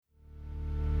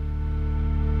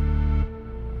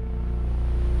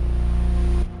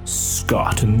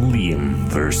Scott and Liam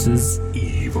versus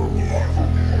Evil.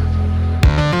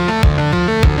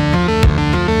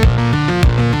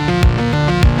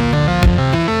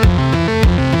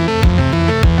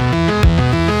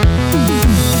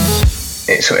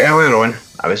 So earlier on,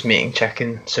 I was making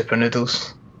chicken super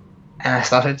noodles, and I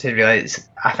started to realise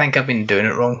I think I've been doing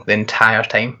it wrong the entire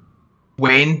time.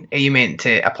 When are you meant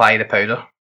to apply the powder?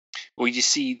 Well, you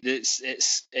see,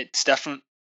 it's different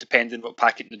depending what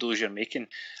packet noodles you're making.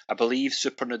 I believe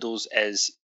super noodles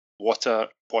is water,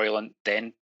 boiling,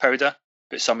 then powder,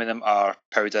 but some of them are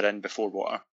powder in before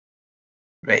water.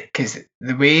 Right, because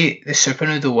the way the super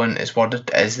noodle one is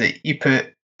worded is that you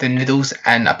put the noodles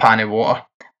in a pan of water,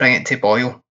 bring it to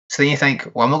boil. So then you think,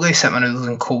 well, I'm not going to sit my noodles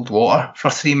in cold water for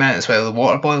 3 minutes while the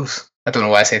water boils. I don't know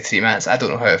why I said 3 minutes. I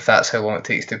don't know if that's how long it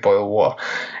takes to boil water.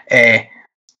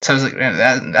 So I was like,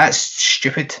 that's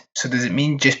stupid. So does it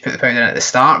mean just put the powder in at the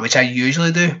start, which I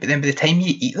usually do, but then by the time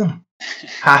you eat them,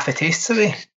 half the taste's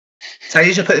away. So I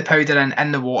usually put the powder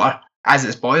in the water as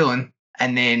it's boiling,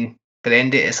 and then by the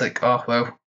end of it, it's like, oh,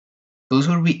 well, those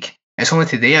were weak. It's only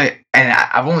today,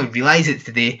 I've only realised it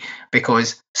today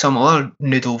because some other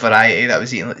noodle variety that I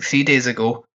was eating like 3 days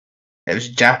ago, it was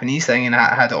a Japanese thing, and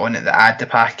I had it on it that add the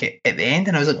packet at the end,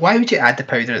 and I was like, why would you add the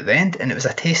powder at the end? And it was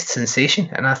a taste sensation,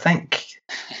 and I think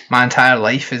my entire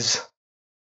life is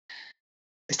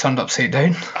turned upside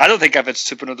down. I don't think I've had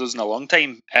super noodles in a long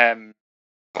time, but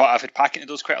I've had packet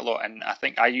noodles quite a lot, and I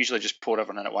think I usually just pour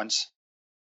everything in at once.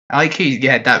 I like how you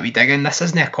had that wee dig in. This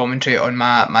isn't a commentary on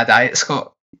my diet,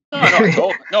 Scott. No, not at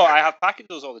all. No, I have packet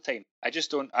noodles all the time. I've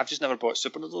just never bought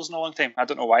super noodles in a long time. I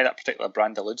don't know why that particular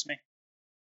brand eludes me.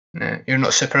 Nah, you're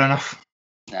not super enough.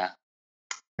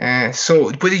 Nah. So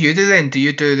what do you do then? Do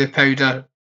you do the powder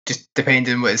just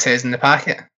depending on what it says in the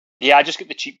packet? Yeah, I just get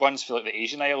the cheap ones for like the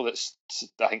Asian aisle that's,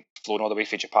 I think, flown all the way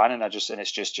from Japan, and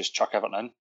it's just chuck everything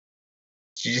in.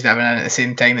 So you just have it in at the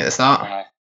same time at the start?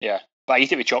 Yeah. But I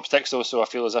eat it with chopsticks though, so I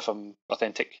feel as if I'm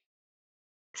authentic.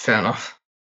 Fair enough.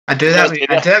 I do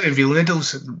that with real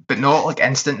noodles, but not like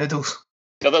instant noodles.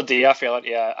 The other day I fell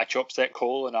into a chopstick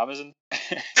hole on Amazon.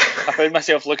 I found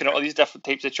myself looking at all these different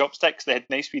types of chopsticks. They had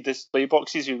nice wee display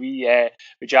boxes with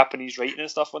with Japanese writing and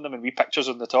stuff on them and wee pictures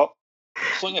on the top. I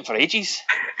was looking at it for ages.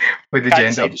 With the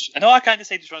gender. I know I can't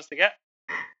decide which ones to get.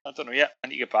 I don't know yet. I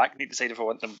need to get back. I need to decide if I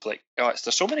want them. Like,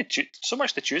 there's so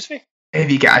much to choose for.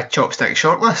 Have you got a chopstick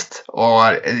shortlist, or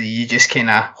are you just kind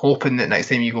of hoping that next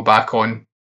time you go back on,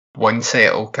 one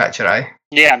set will catch your eye?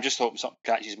 Yeah, I'm just hoping something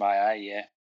catches my eye. Yeah.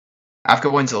 I've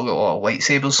got ones that look like a lot of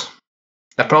lightsabers.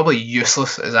 They're probably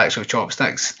useless as actual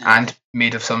chopsticks and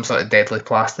made of some sort of deadly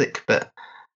plastic, but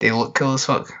they look cool as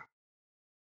fuck.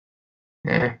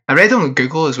 Yeah. I read on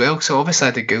Google as well, so obviously I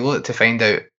had to Google it to find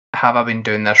out, have I been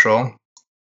doing this wrong?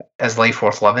 Is life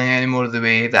worth living anymore the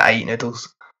way that I eat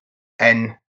noodles?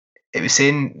 And it was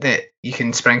saying that you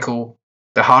can sprinkle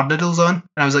the hard noodles on, and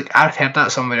I was like, I've heard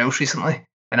that somewhere else recently.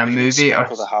 In a movie, or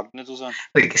the hard noodles on.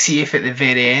 Like, see if at the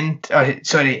very end, at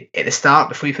the start,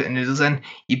 before you put the noodles in,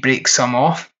 you break some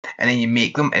off, and then you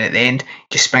make them, and at the end,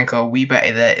 just sprinkle a wee bit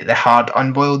of the hard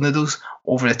unboiled noodles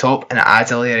over the top, and it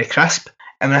adds a layer of crisp.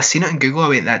 And when I seen it on Google, I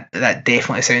went, that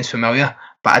definitely sounds familiar,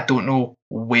 but I don't know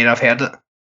where I've heard it.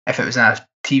 If it was in a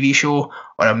TV show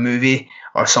or a movie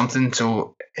or something.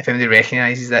 So if anybody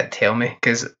recognises that, tell me,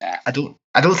 because I don't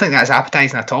think that's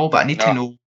appetising at all. But I need to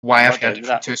know why I've heard it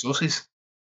from two sources.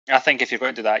 I think if you're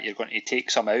going to do that, you're going to take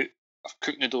some out of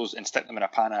cooked noodles and stick them in a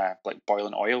pan of like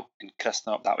boiling oil and crisp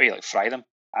them up that way, like fry them.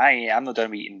 I'm not done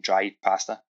with eating dried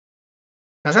pasta.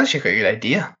 That's actually quite a good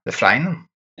idea, the frying them.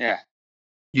 Yeah.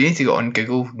 You need to go on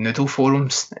Google noodle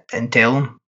forums and tell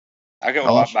them. I get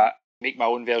on that, make my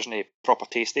own version of Proper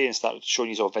Tasty and start showing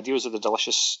you all videos of the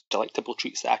delicious, delectable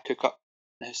treats that I cook up.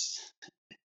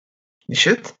 You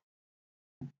should.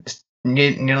 It's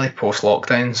nearly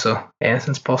post-lockdown, so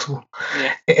anything's possible.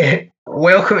 Yeah.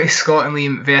 Welcome to Scott and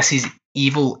Liam versus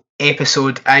Evil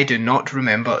episode. I do not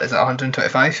remember. Is it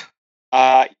 125?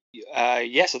 Yes,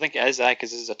 I think it is.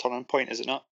 Because this is a turning point, is it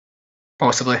not?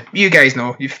 Possibly. You guys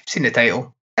know. You've seen the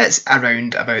title. It's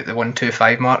around about the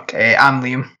 125 mark. I'm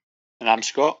Liam. And I'm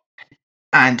Scott.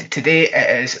 And today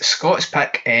it is Scott's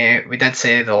pick. We did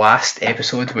say the last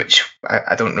episode, which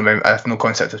I don't remember. I have no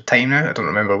concept of time now. I don't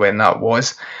remember when that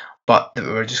was. But that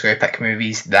we were just going to pick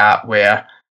movies that were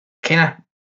kind of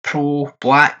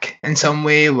pro-black in some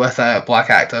way, with black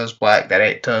actors, black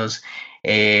directors,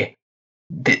 that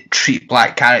treat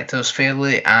black characters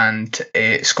fairly. And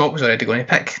Scott was already going to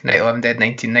pick Night of the Living Dead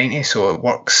 1990, so it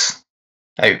works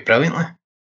out brilliantly.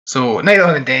 So Night of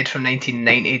the Living Dead from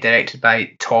 1990, directed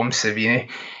by Tom Savini.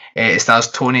 It stars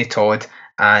Tony Todd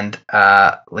and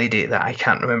a lady that I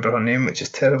can't remember her name, which is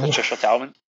terrible. Patricia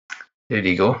Talman. There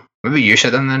you go. Maybe you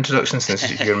should have done the introduction since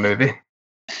it's your movie.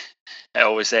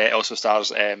 It also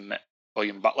stars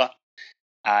William Butler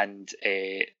and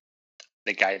the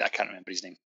guy that I can't remember his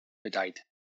name, who died.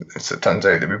 So it turns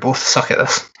out that we both suck at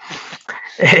this.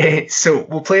 So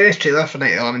we'll play this trailer for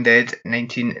Night of the Living Dead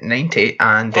 1990,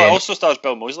 and it also stars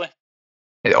Bill Moseley.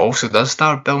 It also does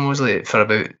star Bill Moseley for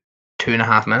about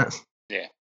 2.5 minutes. Yeah.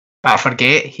 But I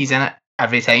forget he's in it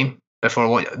every time.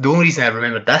 The only reason I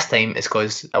remembered this time is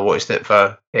because I watched it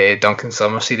for Duncan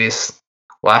Summer series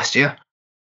last year.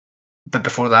 But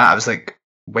before that, I was like,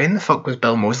 when the fuck was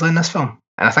Bill Moseley in this film?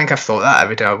 And I think I've thought that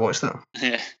every time I've watched it.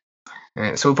 Yeah.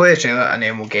 So we'll play the trailer and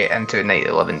then we'll get into Night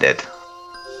of the Living Dead.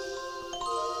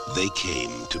 They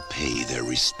came to pay their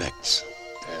respects.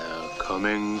 They're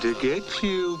coming to get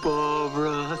you,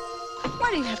 Barbara.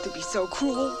 Why do you have to be so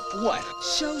cruel? What?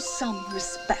 Show some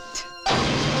respect.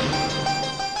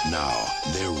 Now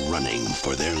they're running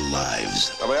for their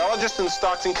lives. A biologist in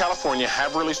Stockton, California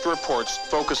have released reports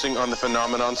focusing on the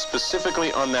phenomenon,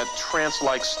 specifically on that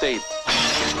trance-like state.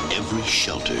 Every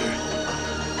shelter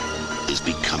is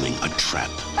becoming a trap.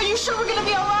 Are you sure we're gonna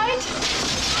be all right?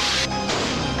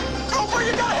 Cooper,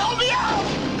 you gotta help me out!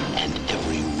 And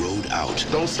every road out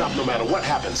Don't stop no matter what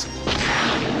happens.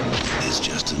 is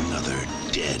just another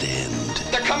dead end.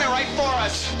 They're coming right for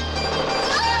us!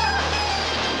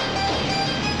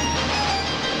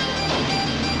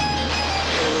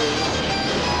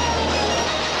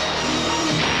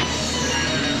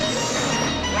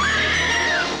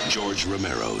 George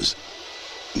Romero's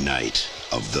Night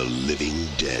of the Living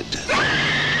Dead.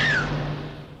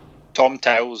 Tom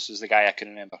Towles is the guy I can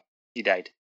remember. He died.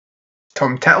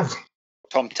 Tom Tittles.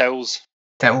 Tom Towles.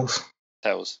 Tittles.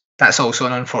 Towles. That's also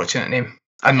an unfortunate name.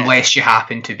 Unless you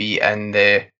happen to be in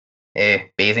the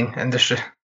bathing industry.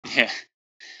 Yeah.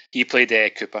 He played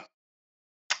Cooper.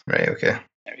 Right, okay.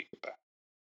 Harry Cooper.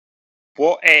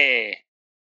 What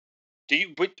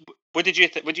what did you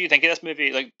think of this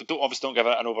movie? Like, don't give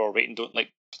it an overall rating. Don't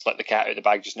like let the cat out of the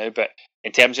bag just now. But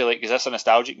in terms of like, is this a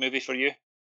nostalgic movie for you?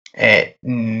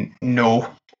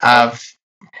 No. I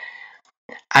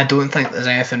don't think there's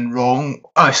anything wrong.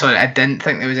 Oh, sorry, I didn't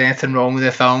think there was anything wrong with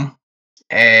the film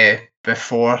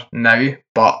before now,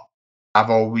 but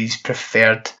I've always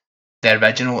preferred the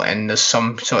original, and there's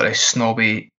some sort of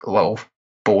snobby little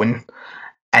bone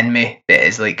in me that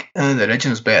is like, oh, the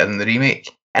original's better than the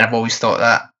remake, and I've always thought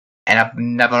that, and I've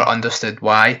never understood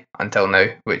why until now,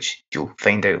 which you'll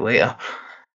find out later.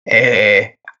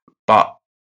 But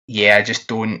yeah, I just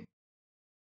don't.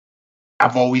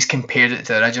 I've always compared it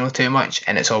to the original too much,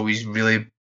 and it's always really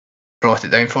brought it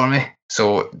down for me.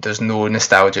 So there's no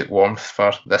nostalgic warmth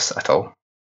for this at all.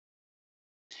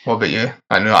 What about you?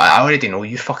 I already know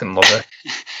you fucking love it.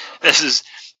 This is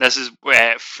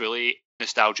fully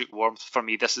nostalgic warmth for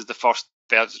me. This is the first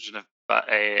version of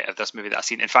this movie that I've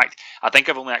seen. In fact, I think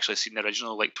I've only actually seen the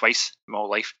original like twice in my whole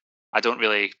life. I don't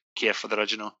really care for the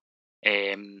original,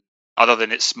 other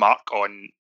than its mark on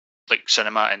like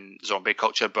cinema and zombie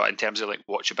culture. But in terms of like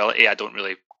watchability, I don't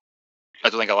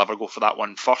think I'll ever go for that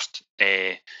one first.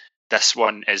 This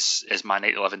one is my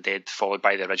Night of the Living Dead, followed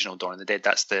by the original Dawn of the Dead.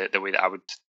 That's the way that I would,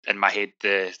 in my head,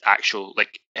 the actual,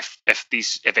 like, if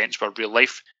these events were real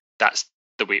life, that's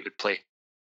the way it would play.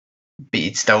 But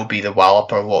you'd still be the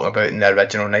walloper walking about in the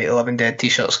original Night of the Living Dead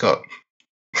t-shirt, Scott.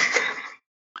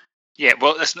 Yeah,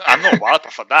 well, I'm not a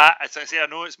walloper for that. As I say, I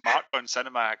know it's marked on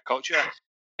cinema culture,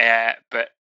 but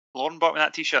Lauren bought me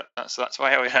that t-shirt. That's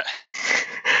why I wear it.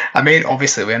 I mean,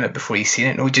 obviously wearing it before you seen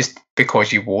it, no, just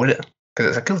because you wore it.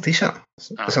 Because it's a cool t-shirt.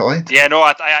 It's alright. Yeah, no,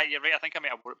 you're right. I think I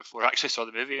might have worn it before I actually saw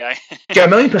the movie. Yeah,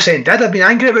 1,000,000% did. I've been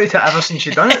angry about it ever since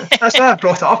you've done it. That's why I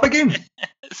brought it up again.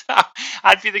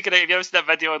 I'd be the guy. Have you ever seen that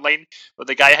video online where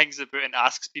the guy hangs about and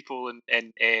asks people in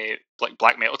like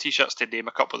black metal t-shirts to name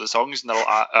a couple of the songs, and they're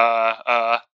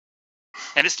like,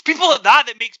 and it's people like that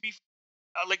makes me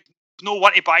like no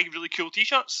want to buy really cool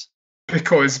t-shirts.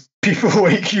 Because people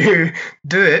like you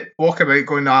do it, walk about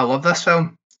going, no, I love this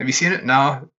film. Have you seen it?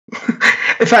 No.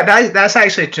 In fact, that's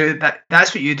actually true.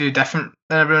 That's what you do different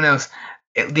than everyone else.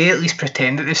 They at least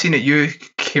pretend that they've seen it. You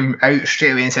came out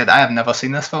straight away and said, I have never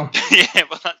seen this film. Yeah,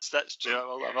 well, that's true.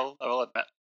 I will admit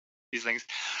these things.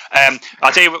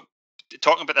 I'll tell you what,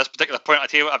 talking about this particular point, I'll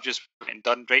tell you what I've just went and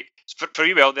done, right? For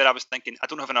you well there, I was thinking, I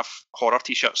don't have enough horror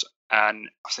t-shirts, and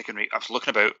I was thinking, right, I was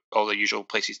looking about all the usual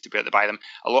places to be able to buy them.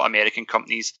 A lot of American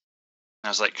companies. And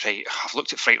I was like, right, I've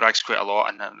looked at Fright Rags quite a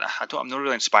lot, and I'm not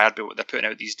really inspired by what they're putting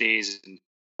out these days and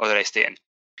all the rest of it. And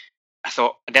I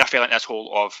thought, and then I fell into this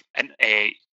whole of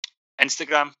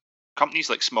Instagram companies,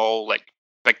 like small, like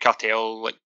big cartel,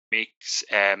 like makes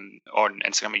on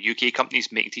Instagram, UK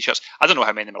companies making t-shirts. I don't know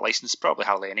how many of them are licensed, probably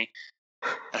hardly any.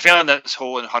 And I feel like this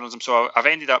whole and hundreds of them, so I've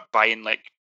ended up buying like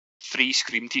 3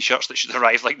 Scream t-shirts that should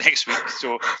arrive like next week.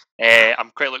 So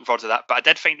I'm quite looking forward to that. But I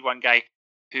did find one guy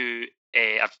who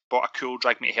I've bought a cool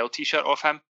Drag Me to Hell t-shirt off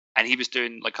him, and he was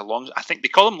doing like a long, I think they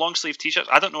call them long sleeve t-shirts.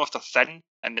 I don't know if they're thin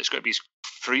and it's got to be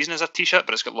freezing as a t-shirt,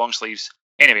 but it's got long sleeves.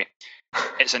 Anyway,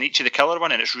 it's an Each of the Killer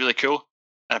one, and it's really cool.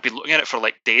 And I've been looking at it for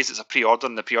like days. It's a pre-order,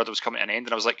 and the pre-order was coming to an end,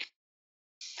 and I was like,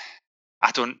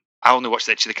 I only watched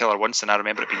the Itch of the Killer once, and I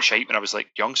remember it being shite when I was like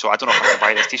young, so I don't know if I can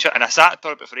buy this t-shirt. And I sat and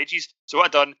thought about it for ages. So what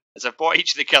I've done is I've bought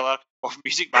Itch of the Killer off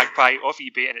Music Magpie off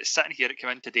eBay, and it's sitting here. It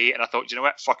came in today, and I thought, you know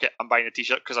what, fuck it, I'm buying a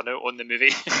t-shirt because I now own the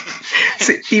movie.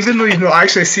 So even though you've not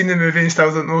actually seen the movie and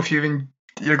still don't know if you're going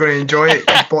to enjoy it,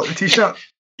 you bought the t-shirt.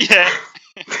 Yeah.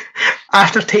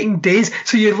 After taking days,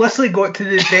 so you literally got to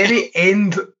the very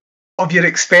end of your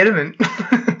experiment.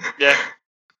 Yeah.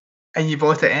 And you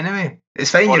bought it anyway.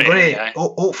 It's fine. You're going to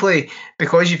hopefully,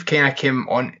 because you've kind of came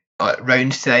on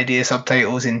round to the idea of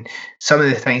subtitles and some of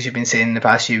the things you've been saying in the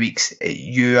past few weeks,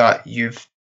 you've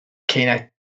kind of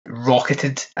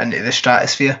rocketed into the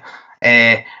stratosphere.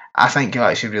 I think you'll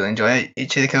actually really enjoy it.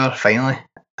 Each of the Killer finally.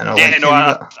 And I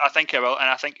think I will, and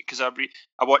I think because I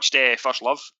watched First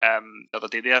Love the other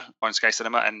day there on Sky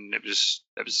Cinema, and it was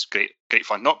great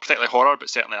fun. Not particularly horror, but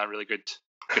certainly a really good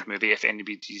movie. If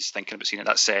anybody's thinking about seeing it,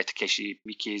 that's Takeshi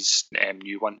Miike's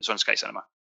new one. It's on Sky Cinema.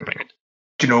 Pretty good.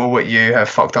 Do you know what you have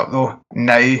fucked up though?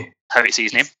 Now, how to say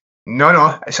his name?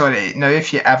 No, sorry. Now,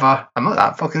 if you ever, I'm not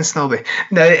that fucking snobby.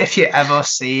 Now, if you ever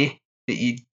say that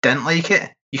you didn't like it,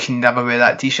 you can never wear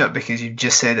that t-shirt because you've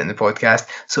just said it in the podcast.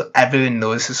 So everyone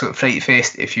knows. So at Fright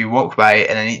Fest, if you walk by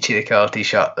in an Each of the Killer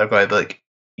t-shirt, they're going to be like,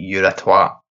 "You're a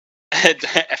twat."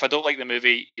 If I don't like the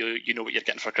movie, you know what you're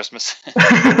getting for Christmas.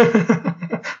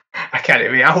 I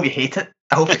can't wait. I hope you hate it.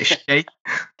 I hope it's shite.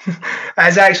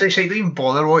 It's actually shite. Don't even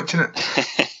bother watching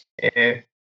it.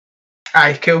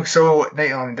 Aye, cool. So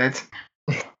Night of the Living Dead.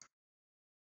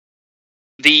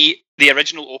 The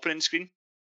original opening screen.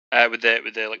 With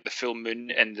the like the full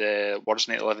moon and the words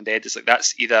Night of the Living Dead, it's like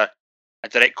that's either a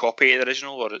direct copy of the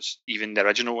original or it's even the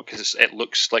original because it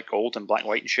looks like old and black and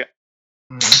white and shit.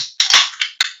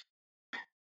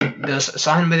 There's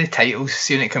something with the titles.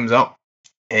 See when it comes up,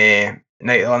 Night of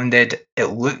the Living Dead. It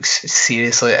looks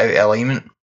seriously out of alignment.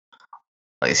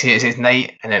 Like see, it says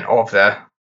Night and then of the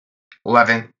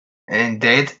Living and then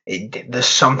Dead. There's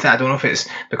something, I don't know if it's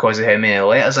because of how many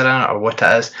letters are in it or what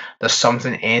it is. There's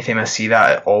something, anytime I see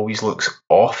that, it always looks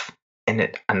off and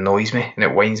it annoys me and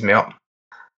it winds me up.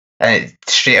 And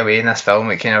straight away in this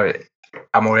film,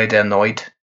 I'm already annoyed.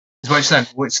 As much as I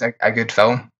know it's a good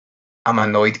film, I'm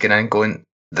annoyed going,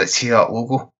 let's see that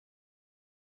logo.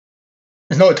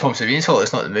 It's not Tom Savini's fault,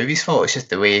 it's not the movie's fault, it's just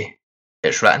the way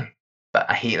it's written. But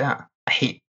I hate that. I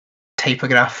hate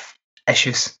typograph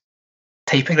issues.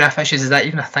 Typograph issues, is that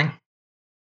even a thing?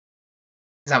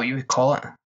 Is that what you would call it?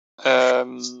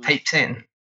 Typesetting?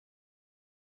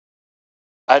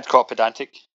 I'd call it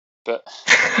pedantic, but...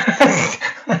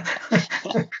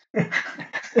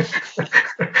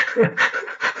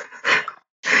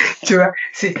 Do you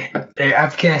see,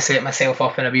 I've kind of set myself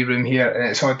up in a wee room here and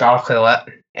it's all darkly lit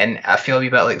and I feel a wee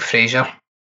bit like Frasier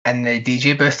in the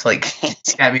DJ booth, like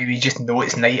we just know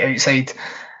it's night outside.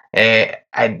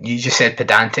 And you just said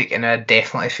pedantic, and I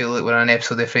definitely feel like we're on an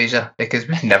episode of Frasier because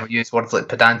we've never used words like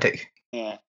pedantic.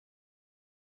 Yeah,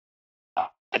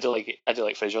 I do like it. I do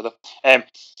like Frasier though.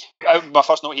 My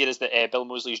first note here is that Bill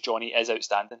Moseley's Johnny is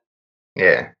outstanding.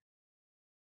 Yeah,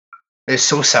 it's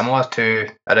so similar to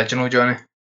original Johnny.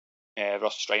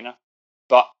 Russ Striner,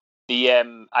 but the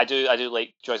I do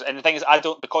like Joyce, and the thing is I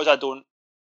don't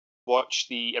watch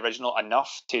the original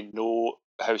enough to know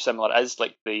how similar it is.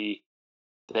 Like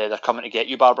they're coming to get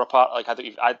you, Barbara part. Like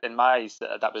in my eyes,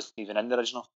 that was even in the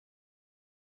original.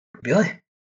 Really?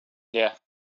 Yeah.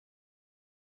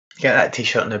 Get that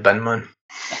t-shirt in the bin, man.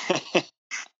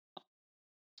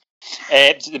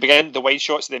 The beginning, the wide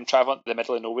shots of them traveling to the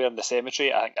middle of nowhere in the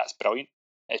cemetery, I think that's brilliant.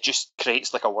 It just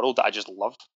creates like a world that I just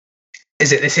love.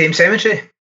 Is it the same cemetery?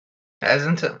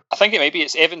 Isn't it? I think it might be.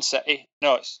 It's Evans City.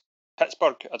 No, it's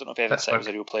Pittsburgh. I don't know if Evans City was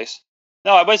a real place.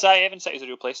 No, it was. Evans City was a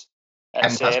real place.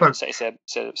 It's Evans City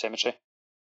Cemetery.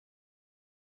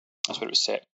 That's where it was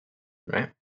set. Right.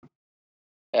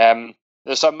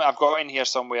 There's something I've got in here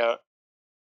somewhere.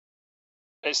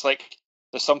 It's like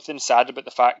there's something sad about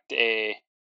the fact,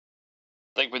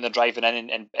 like when they're driving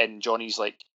in and Johnny's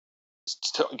like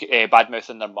bad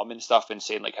mouthing their mum and stuff and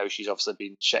saying like how she's obviously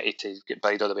been shitty to get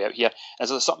buried all the way out here. And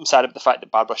so there's something sad about the fact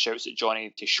that Barbara shouts at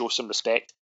Johnny to show some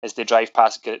respect as they drive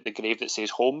past the grave that says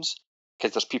Holmes,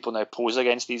 because there's people now pose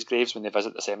against these graves when they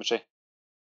visit the cemetery.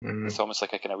 Mm. It's almost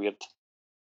like a kind of weird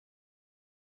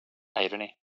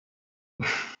irony. Do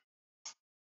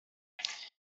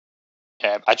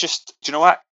you know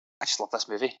what? I just love this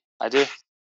movie. I do.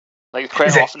 Like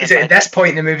quite often. Is it at this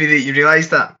point in the movie that you realise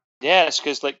that? Yeah, it's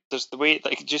because like there's the way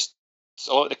like just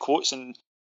a lot of the quotes and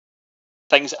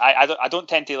things. I don't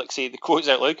tend to like say the quotes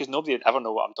out loud because nobody would ever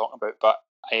know what I'm talking about. But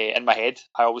in my head,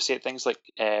 I always say things like,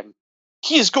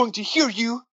 "He is going to hear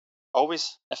you."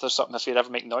 Always, if there's something, if you ever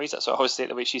make noise, that's what I always say.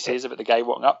 The way she says about the guy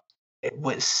walking up.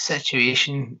 What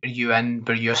situation are you in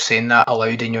where you're saying that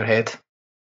aloud in your head?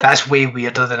 That's way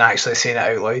weirder than actually saying it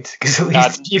out loud. Because at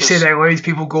least you say it out loud,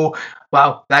 people go,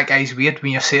 "Wow, that guy's weird."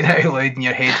 When you're saying it out loud in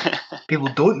your head, people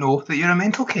don't know that you're a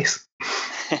mental case.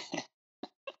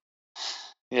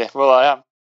 Yeah, well, I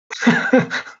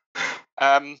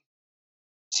am.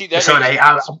 See, it's alright.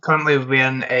 I'm currently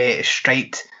wearing a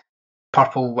striped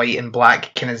purple, white, and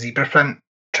black kind of zebra print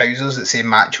trousers that say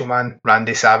Macho Man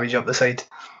Randy Savage up the side.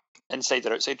 Inside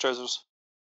or outside trousers?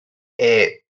 They're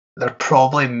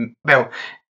probably, well,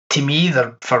 to me,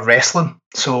 they're for wrestling.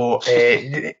 So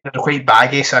they're quite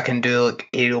baggy, so I can do like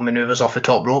aerial maneuvers off the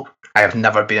top rope. I have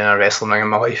never been in a wrestling ring in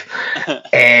my life.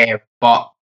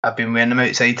 But I've been wearing them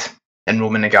outside in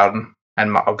roaming the garden in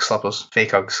my Ugg slippers,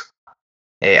 fake Uggs,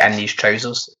 and these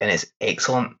trousers, and it's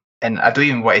excellent. And I don't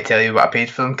even want to tell you what I paid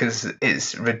for them because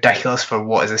it's ridiculous for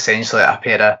what is essentially a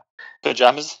pair of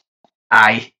pajamas.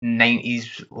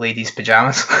 90s ladies'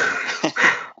 pajamas.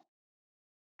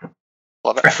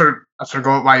 Love it. I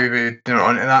forgot why we were doing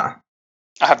on to that.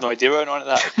 I have no idea what went on to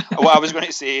that. What I was going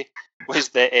to say was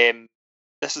that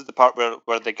this is the part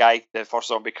where the guy, the first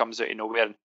zombie, comes out of nowhere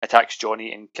and attacks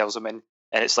Johnny and kills him, and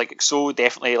it's like so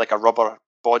definitely like a rubber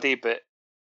body, but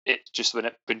it just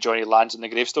when Johnny lands on the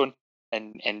gravestone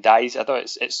and dies. I thought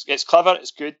it's clever,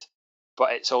 it's good,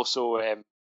 but it's also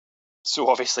so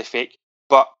obviously fake.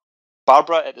 But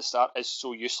Barbara at the start is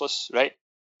so useless, right?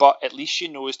 But at least she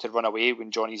knows to run away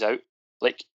when Johnny's out.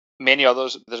 Like many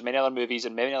others, there's many other movies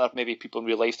and many other maybe people in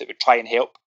real life that would try and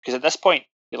help. Because at this point,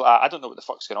 you're like, I don't know what the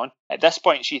fuck's going on. At this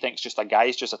point, she thinks just a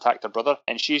guy's just attacked her brother,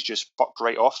 and she's just fucked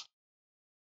right off.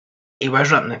 He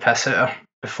was ripping the piss out of her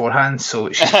beforehand,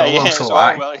 so she's probably also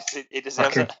like, well, he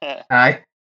deserves it. Aye.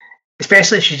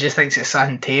 Especially if she just thinks it's sad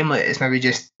and tame, like it's maybe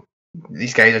just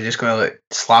these guys are just going to like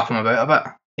slap him about a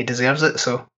bit. He deserves it,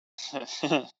 so.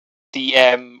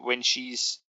 The when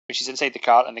she's inside the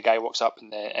car and the guy walks up in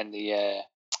the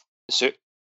suit,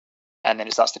 and then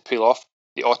it starts to peel off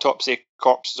the autopsy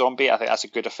corpse zombie. I think that's a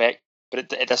good effect, but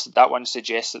that one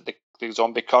suggests that the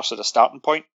zombie curse is a starting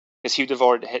point because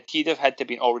he'd have had to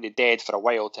been already dead for a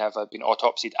while to have been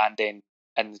autopsied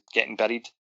and getting buried,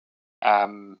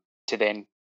 to then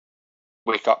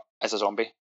wake up as a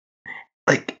zombie.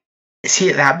 Like,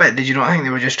 see at that bit, did you not think they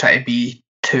were just trying to be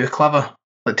too clever?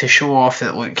 Like to show off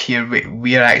that look here,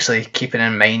 we're actually keeping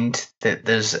in mind that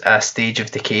there's a stage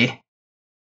of decay.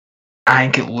 I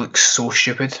think it looks so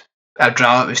stupid. I'd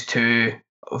rather it was two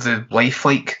of the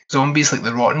lifelike zombies, like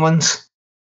the rotten ones,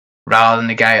 rather than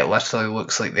the guy that literally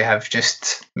looks like they have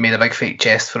just made a big fake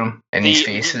chest for him in his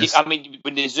faces. I mean,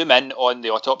 when they zoom in on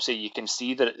the autopsy, you can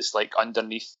see that it's like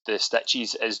underneath the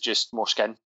stitches is just more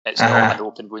skin. It's not an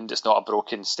open wound. It's not a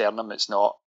broken sternum. It's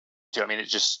not. Do you know what I mean? It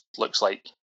just looks like.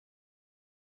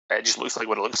 It just looks like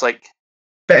what it looks like.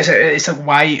 But it's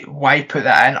like why put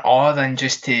that in other than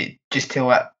just to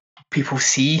let people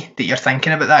see that you're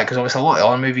thinking about that? Because obviously a lot of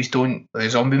other movies don't, the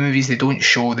zombie movies, they don't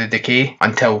show the decay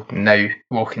until now,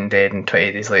 Walking Dead and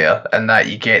 20 Days Later, and that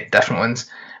you get different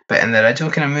ones. But in the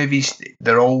original kind of movies,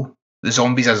 they're all, the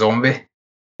zombie's a zombie.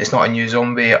 It's not a new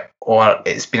zombie or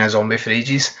it's been a zombie for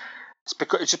ages.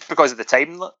 It's just because of the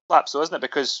time lapse, though, isn't it?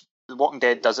 Because The Walking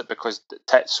Dead does it because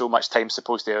so much time's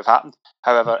supposed to have happened.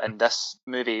 However, in this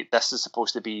movie, this is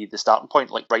supposed to be the starting point,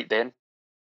 like right then.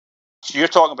 So you're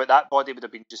talking about that body would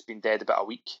have just been dead about a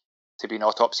week to be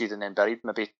autopsied and then buried,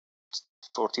 maybe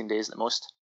 14 days at the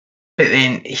most. But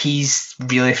then he's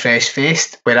really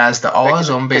fresh-faced, whereas the other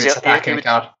zombies attacking the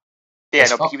car. Yeah,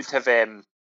 no, but he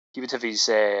would have his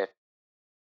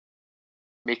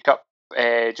makeup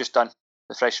just done.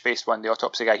 The fresh-faced one, the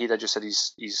autopsy guy, he'd have just had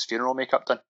his funeral makeup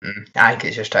done. I think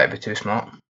it's just trying to be too smart.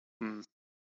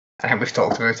 I think we've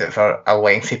talked about it for a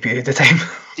lengthy period of time.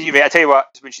 I tell you what,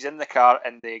 when she's in the car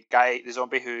and the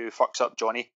zombie who fucks up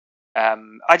Johnny,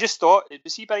 I just thought,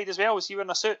 was he buried as well? Was he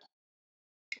wearing a suit?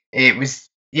 It was,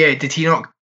 yeah, did he not?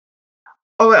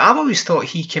 Oh, I've always thought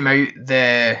he came out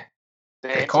the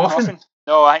coffin.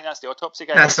 No, I think that's the autopsy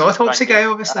guy. That's the autopsy guy,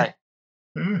 obviously.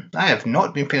 I have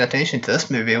not been paying attention to this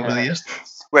movie over the years.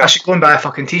 Well, I should go and buy a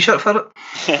fucking t-shirt for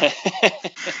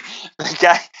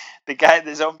it.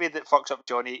 the zombie that fucks up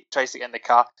Johnny tries to get in the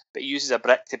car, but he uses a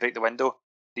brick to break the window.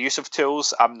 The use of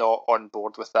tools, I'm not on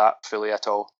board with that fully at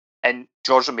all. And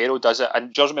George Romero does it,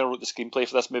 and George Romero wrote the screenplay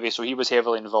for this movie, so he was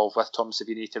heavily involved with Tom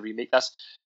Savini to remake this.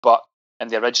 But in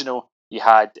the original, you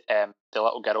had the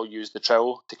little girl use the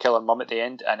trowel to kill her mum at the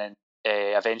end, and then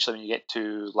eventually when you get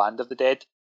to Land of the Dead,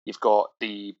 you've got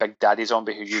the big daddy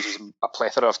zombie who uses a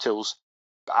plethora of tools.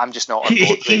 But I'm just not on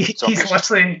board with zombies. He's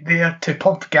literally there to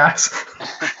pump gas.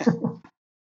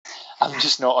 I'm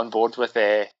just not on board with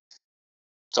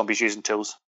zombies using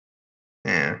tools.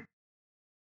 Yeah.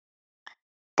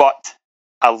 But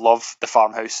I love the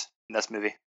farmhouse in this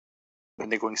movie when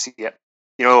they go and see it.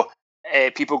 You know,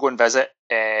 people go and visit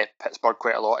Pittsburgh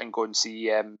quite a lot and go and see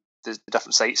the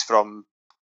different sites from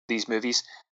these movies.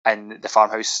 And the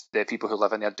farmhouse, the people who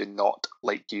live in there do not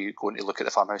like you going to look at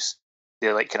the farmhouse.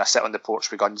 They like kind of sit on the porch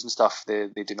with guns and stuff. They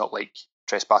do not like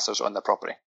trespassers on their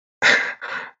property.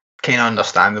 Kind of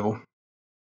understandable.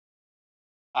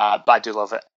 But I do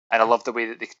love it. And I love the way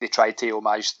that they tried to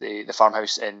homage the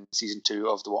farmhouse in season 2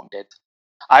 of The Walking Dead.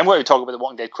 I'm going to talk about The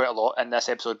Walking Dead quite a lot in this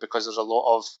episode because there's a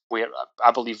lot of where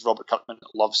I believe Robert Kirkman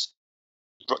loves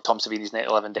Tom Savini's Night of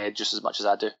the Living Dead just as much as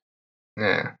I do.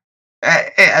 Yeah.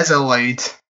 It is allowed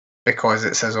because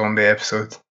it's a zombie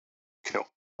episode. Cool.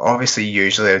 Obviously,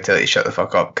 usually I would tell you to shut the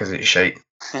fuck up because it's shite.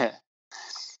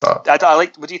 But I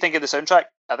like. What do you think of the soundtrack?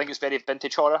 I think it's very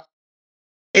vintage horror.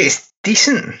 It's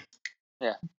decent.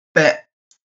 Yeah. But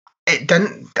it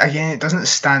doesn't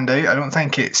stand out. I don't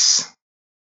think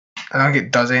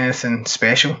it does anything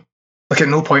special. Like at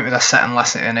no point would I sit and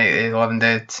listen to Night of the Living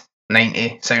Dead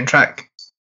 90 soundtrack.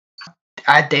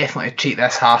 I definitely treat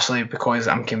this harshly because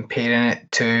I'm comparing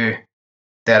it to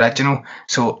the original.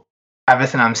 So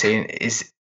everything I'm saying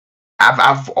is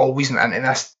I've always went into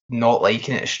this not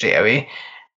liking it straight away.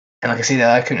 And like I said,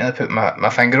 I couldn't really put my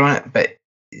finger on it. But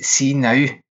see now,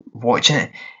 watching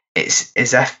it, it's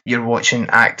as if you're watching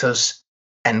actors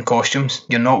in costumes.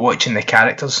 You're not watching the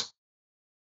characters.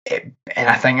 And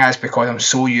I think that's because I'm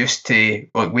so used to,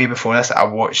 like way before this, I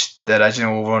watched the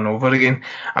original over and over again.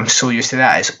 I'm so used to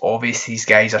that. It's obvious these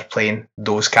guys are playing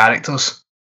those characters,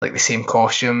 like the same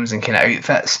costumes and kind of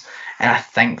outfits. And I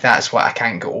think that's what I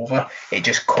can't get over. It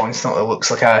just constantly looks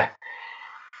like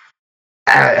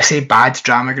I say bad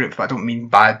drama group, but I don't mean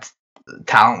bad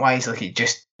talent-wise. Like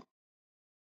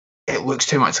it looks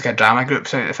too much like a drama group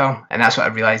throughout the film, and that's what I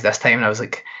realised this time. And I was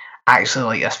like, I actually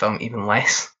like this film even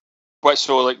less. What?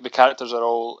 So like the characters are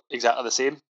all exactly the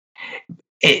same?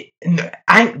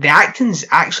 The acting's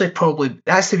actually probably,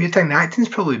 that's the weird thing. The acting's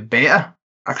probably better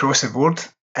across the board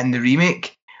in the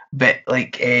remake. But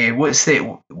like, what's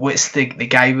the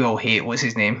guy we all hate? What's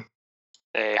his name?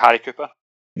 Harry Cooper.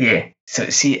 Yeah. So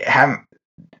see him,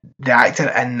 the actor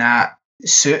in that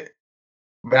suit.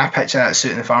 When I picture that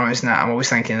suit in the farmhouse and that, I'm always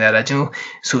thinking the original.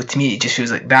 So to me, it just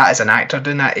feels like that is an actor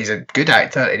doing that. He's a good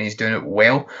actor and he's doing it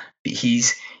well, but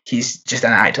he's just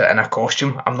an actor in a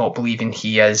costume. I'm not believing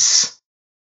he is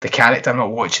the character. I'm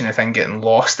not watching the thing getting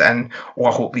lost in, oh,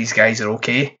 I hope these guys are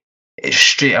okay. It's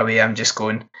straight away, I'm just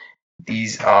going,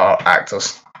 these are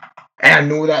actors. And I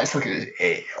know that's like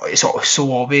it's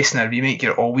so obvious in a remake,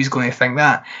 you're always going to think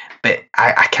that, but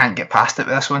I can't get past it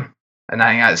with this one. And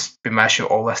I think that's been my issue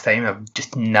all this time. I've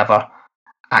just never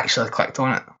actually clicked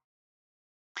on it.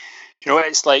 You know what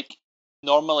it's like?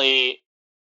 Normally,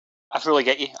 I fully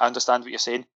get you. I understand what you're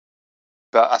saying.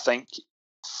 But I think,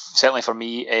 certainly for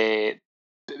me, it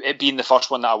being the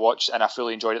first one that I watched, and I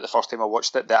fully enjoyed it the first time I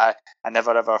watched it, that I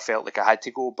never ever felt like I had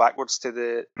to go backwards to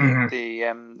the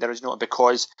original,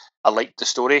 because I liked the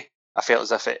story. I felt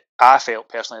as if I felt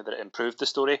personally that it improved the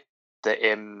story. That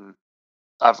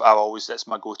I've always, that's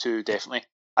my go-to, definitely.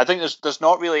 I think there's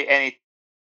not really any.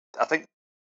 I think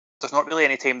there's not really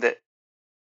any time that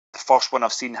the first one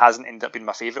I've seen hasn't ended up being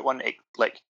my favourite one.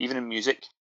 Like even in music,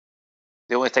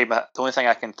 the only thing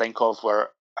I can think of where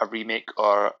a remake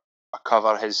or a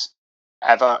cover has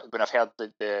ever, when I've heard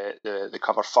the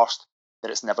cover first,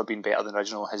 that it's never been better than the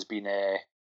original, has been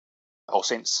All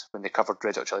Saints, when they covered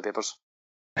Red Hot Chili Peppers.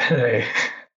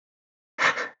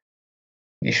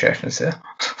 Nice reference there.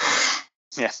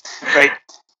 Yeah, right.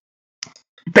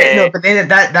 But no, but then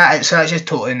that's just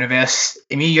totally in reverse.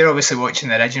 I mean, you're obviously watching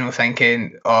the original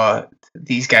thinking, oh,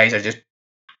 these guys are just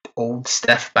old,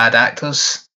 stiff, bad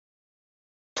actors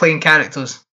playing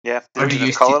characters. Yeah, they don't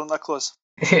have colour on their clothes.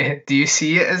 Do you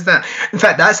see it as that? In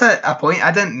fact, that's a point.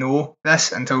 I didn't know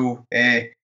this until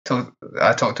I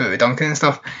talked to it with Duncan and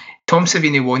stuff. Tom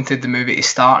Savini wanted the movie to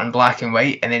start in black and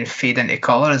white and then fade into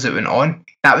colour as it went on.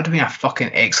 That would have been a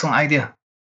fucking excellent idea.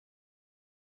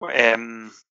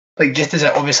 like just as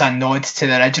obviously a nod to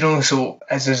the original. So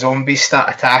as the zombies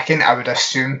start attacking, I would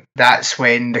assume that's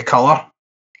when the colour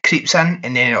creeps in,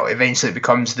 and then eventually it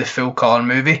becomes the full colour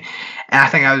movie. And I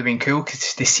think that would have been cool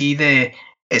because to see the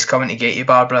 "It's Coming to Get You,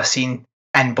 Barbara" scene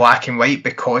in black and white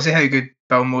because of how good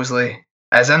Bill Moseley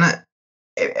is in it.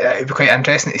 It would be quite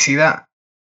interesting to see that.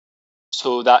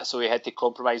 So he had to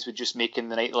compromise with just making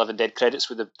the Night of the Living Dead credits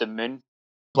with the moon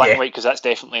black Yeah. and white, because that's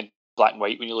definitely black and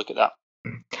white when you look at that.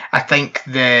 I think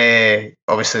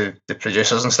obviously the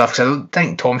producers and stuff, because I don't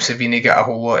think Tom Savini got a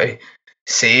whole lot of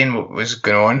say in what was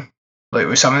going on. Like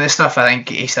with some of this stuff, I think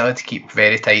he still had to keep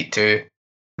very tight to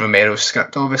Romero's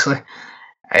script, obviously.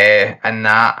 And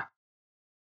that,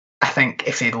 I think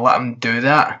if they'd let him do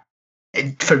that,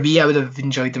 for me, I would have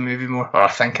enjoyed the movie more, or I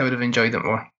think I would have enjoyed it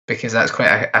more, because that's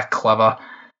quite a clever,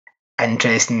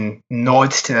 interesting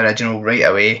nod to the original right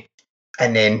away,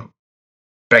 and then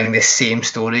bring the same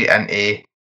story into,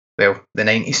 well, the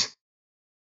 90s.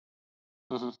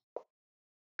 Mhm.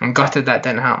 I'm gutted that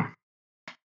didn't happen.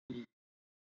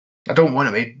 I don't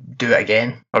want him to do it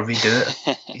again or redo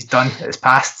it. He's done. It's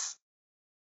past.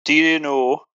 Do you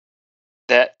know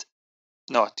that?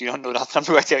 No, do you not know that? I'm not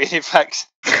going to tell you any facts.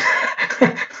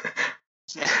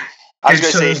 I was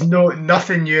going to So say there's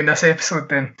nothing new in this episode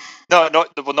then. no,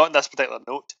 not in this particular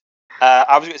note.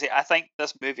 I was going to say I think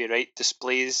this movie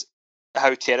displays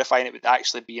how terrifying it would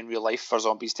actually be in real life for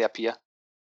zombies to appear.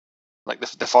 Like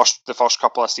the first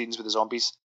couple of scenes with the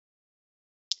zombies,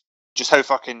 just how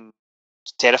fucking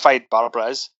terrified Barbara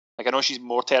is. Like, I know she's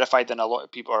more terrified than a lot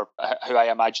of people, or how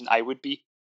I imagine I would be,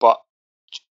 but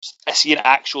seeing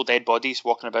actual dead bodies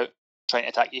walking about trying to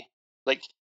attack you, like,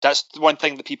 that's the one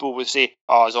thing that people would say,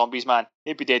 oh, zombies, man,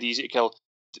 they'd be dead easy to kill.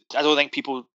 I don't think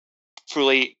people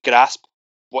fully grasp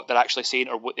what they're actually saying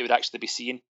or what they would actually be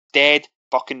seeing. Dead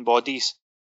fucking bodies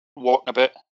walking about,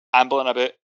 ambling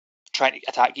about, trying to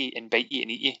attack you and bite you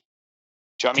and eat you.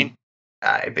 Do you know what I mean?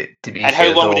 But to be And fair,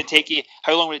 how long would though, it take you?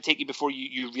 How long would it take you before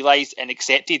you realised and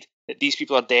accepted that these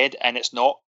people are dead and it's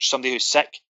not somebody who's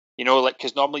sick? You know, like,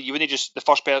 because normally you wouldn't just the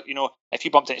first person. You know, if you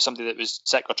bumped into somebody that was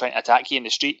sick or trying to attack you in the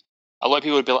street, a lot of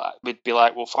people would be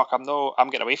like, well, fuck, I'm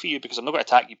getting away from you because I'm not going to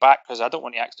attack you back because I don't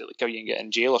want to accidentally kill you and get in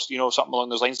jail, or something along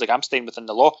those lines. Like, I'm staying within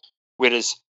the law.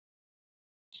 Whereas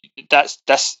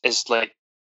this is like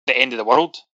the end of the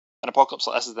world. An apocalypse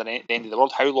like this is the end of the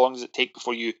world. How long does it take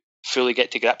before you fully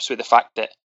get to grips with the fact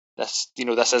that this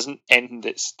isn't anything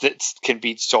that can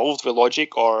be solved with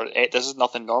logic, or this is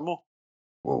nothing normal?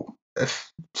 well,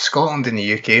 if Scotland and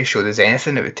the UK showed us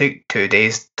anything, it would take 2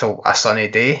 days till a sunny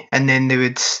day, and then they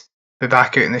would be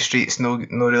back out in the streets, no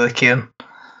really caring.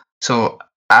 So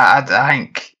I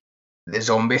think the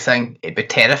zombie thing, it'd be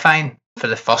terrifying for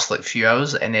the first few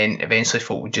hours, and then eventually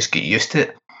folk would just get used to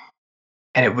it,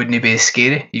 and it wouldn't be as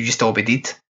scary. You'd just all be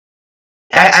dead.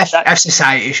 If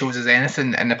society shows us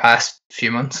anything in the past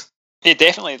few months. Yeah,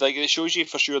 definitely. Like, it shows you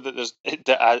for sure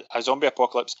that a zombie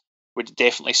apocalypse would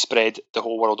definitely spread the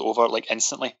whole world over, like,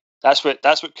 instantly. That's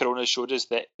what Corona showed us,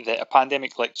 that a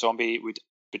pandemic like zombie would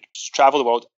travel the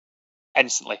world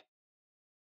instantly,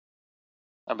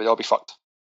 and we'd all be fucked.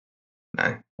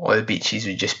 No, all the beaches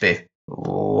would just be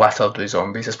littered with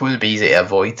zombies. I suppose it'd be easy to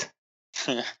avoid.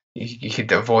 You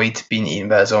could avoid being eaten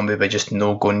by a zombie by just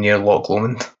no going near Loch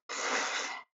Lomond.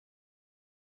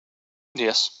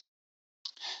 Yes.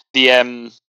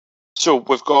 So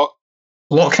we've got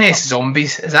Loch Ness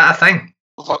zombies, is that a thing?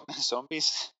 Loch Ness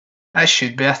zombies. That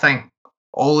should be a thing.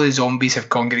 All the zombies have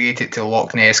congregated to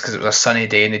Loch Ness because it was a sunny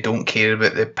day and they don't care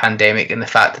about the pandemic and the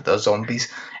fact that they're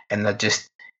zombies, and they're just,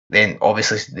 then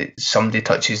obviously somebody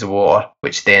touches the water,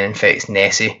 which then infects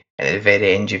Nessie, and at the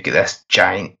very end you've got this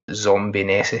giant zombie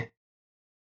Nessie.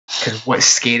 Because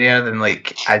what's scarier than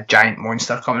like a giant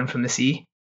monster coming from the sea?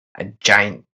 A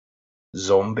giant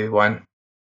zombie one.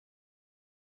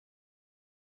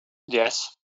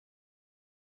 Yes.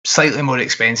 Slightly more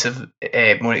expensive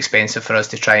for us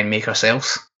to try and make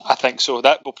ourselves. I think so.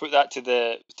 That we'll put that to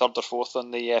the third or fourth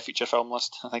on the feature film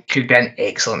list, I think. Could be an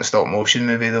excellent stop motion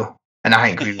movie though, and I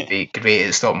think we would be great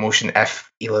at stop motion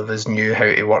if either of us knew how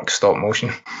to work stop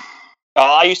motion.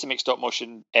 I used to make stop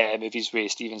motion movies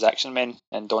with Steven's Action Men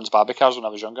and Don's Barbie Cars when I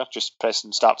was younger, just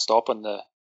pressing stop on the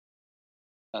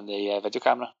video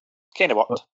camera. Kind of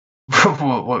worked.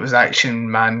 What was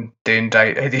Action Man doing?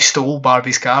 They stole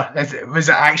Barbie's car. Was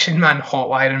it Action Man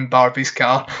hotwiring Barbie's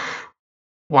car?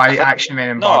 Why Action Man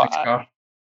and Barbie's car?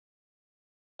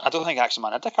 I don't think Action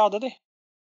Man had the car, did he?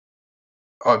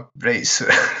 Oh right, so,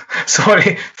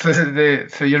 sorry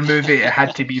for your movie. It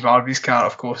had to be Barbie's car,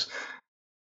 of course.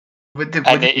 He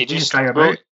got in it, he did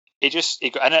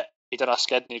a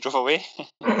skid and he drove away.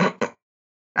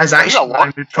 As It wasn't actually, a long-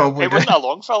 I would probably It do. wasn't a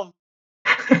long film.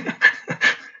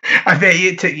 I bet you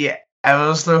it took you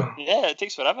hours though. Yeah, it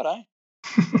takes forever, aye.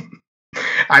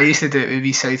 I used to do it with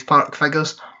wee South Park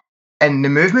figures, and the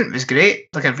movement was great.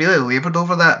 Like I really laboured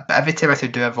over that, but every time I had to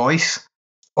do a voice,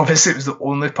 obviously it was the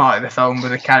only part of the film where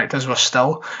the characters were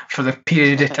still for the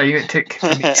period of time it took for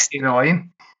me to say the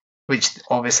line, which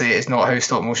obviously is not how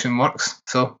stop motion works.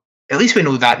 So at least we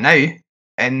know that now,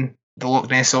 and the Loch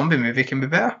Ness Zombie movie can be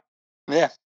better. Yeah.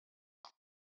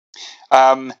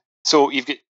 So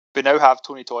we now have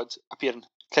Tony Todd appearing,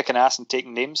 kicking ass and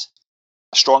taking names.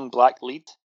 A strong black lead,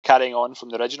 carrying on from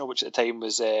the original, which at the time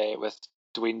was with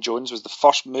Dwayne Jones, was the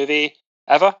first movie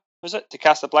ever, was it, to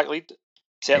cast a black lead?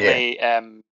 Certainly,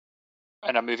 in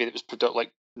a movie that was produced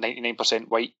like 99%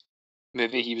 white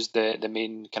movie, he was the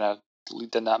main kind of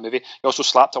lead in that movie. He also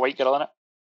slapped a white girl in it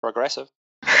for aggressive.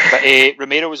 But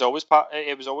Romero was always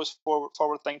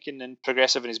forward thinking and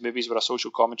progressive, and his movies were a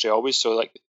social commentary always. So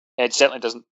like, it certainly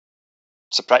doesn't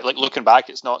surprise. Like looking back,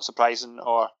 it's not surprising,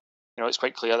 or it's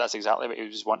quite clear that's exactly what he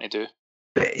was wanting to do.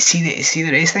 But see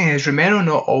the race thing is Romero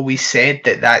not always said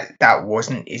that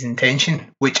wasn't his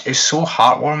intention, which is so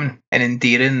heartwarming and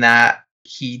endearing that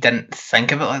he didn't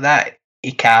think of it like that.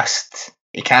 He cast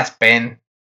Ben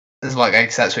as like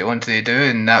because that's what he wanted to do,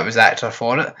 and that was the actor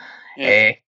for it.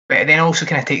 Yeah. But it then also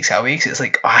kind of takes it away because it's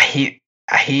like I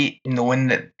hate knowing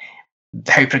that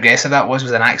how progressive that was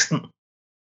an accident.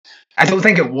 I don't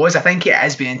think it was. I think it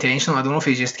has been intentional. I don't know if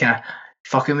he's just kind of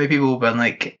fucking with people, but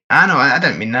like I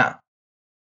didn't mean that.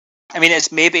 I mean,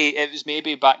 it was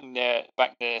maybe back in the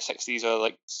 60s or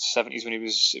like 70s when he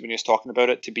was talking about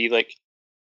it to be like,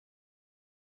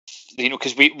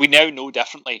 because we now know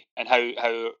differently and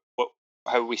how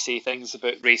we say things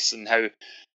about race and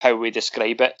how we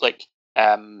describe it, like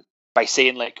by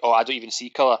saying like, oh, I don't even see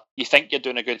colour. You think you're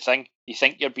doing a good thing. You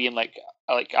think you're being like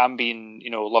I'm being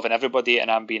loving everybody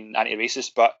and I'm being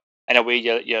anti-racist, but in a way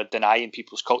you're denying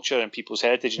people's culture and people's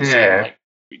heritage and saying like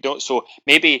we don't. So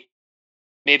maybe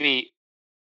he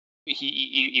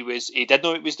did know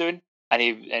what he was doing,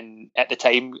 and at the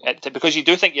time because you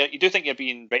do think you're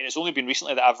being right. And it's only been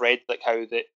recently that I've read like how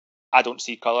that I don't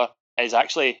see colour is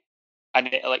actually, and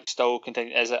it like still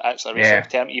continue as actually a racist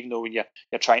term, even though when you're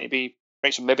trying to be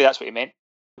right. So maybe that's what he meant.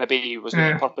 Maybe he was doing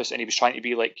it on purpose, and he was trying to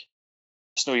be like,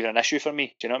 it's not even an issue for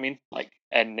me. Do you know what I mean? Like,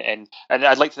 and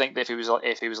I'd like to think that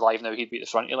if he was alive now, he'd be at the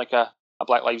front of like a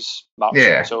Black Lives Matter.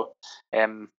 Yeah. So,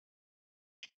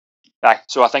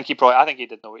 so I think he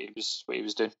did know what he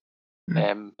was doing.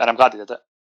 And I'm glad he did it.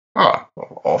 Oh,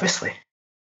 well, obviously.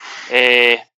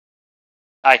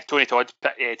 Tony Todd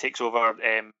takes over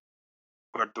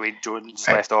where Dwayne Jones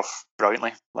left off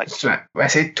brilliantly. Like, so when I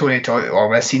said Tony Todd, or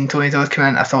when I seen Tony Todd come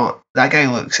in, I thought that guy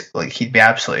looks like he'd be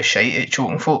absolutely shite at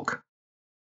choking folk.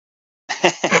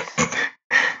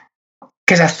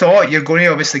 Because I thought you're going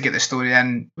to obviously get the story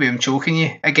in with him choking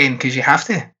you again, because you have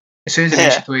to. As soon as it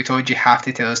mentions Tony Todd, you have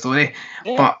to tell a story.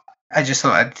 Yeah. But I just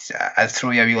thought I'd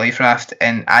throw you a wee life raft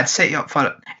and I'd set you up for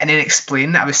it, and then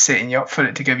explain that I was setting you up for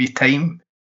it to give you time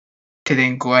to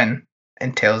then go in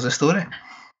and tell us the story.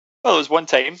 Well, there was one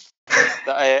time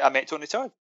that I met Tony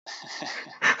Todd.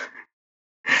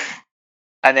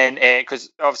 And then,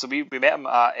 because obviously we met him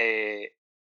at,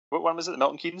 what one was it, the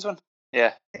Milton Keynes one?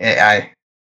 Yeah. Aye.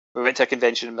 We went to a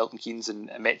convention in Milton Keynes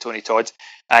and met Tony Todd,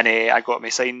 and I got him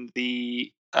to sign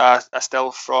a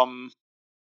still from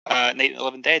Night of the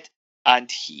Living Dead, and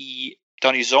he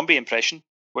done his zombie impression,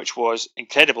 which was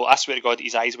incredible. I swear to God,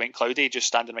 his eyes went cloudy just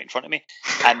standing right in front of me,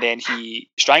 and then he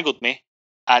strangled me.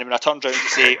 And when I turned around to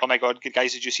say, "Oh my God, good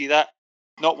guys, did you see that?"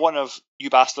 Not one of you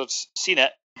bastards seen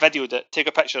it, videoed it, take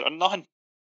a picture, or nothing.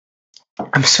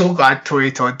 I'm so glad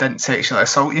Tony Todd didn't sexually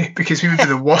assault you, because we would be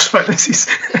the worst witnesses.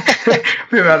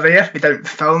 We were there, we didn't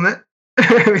film it,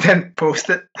 we didn't post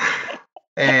it.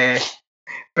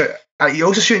 But you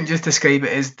also shouldn't just describe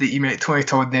it as that you met Tony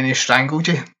Todd and then he strangled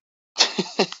you.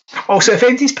 Also, if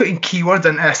anybody's putting keywords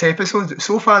into this episode,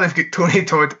 so far they've got Tony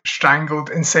Todd strangled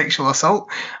and sexual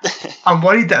assault. I'm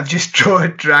worried that I've just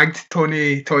dragged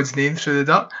Tony Todd's name through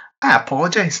the dirt. I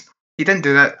apologise. He didn't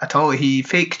do that at all. He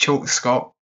fake choked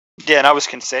Scott. Yeah, and I was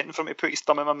consenting for him to put his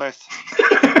thumb in my mouth.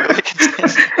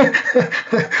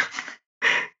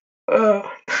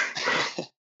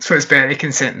 So it's better to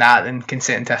consent that than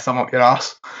consenting to a thumb up your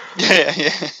arse.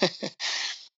 Yeah.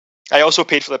 I also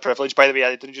paid for the privilege, by the way.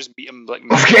 I didn't just beat him like.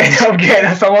 I'm getting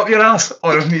a thumb up your arse,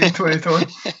 or of meeting Tony Todd.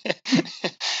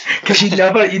 Because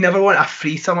you never want a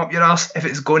free thumb up your arse. If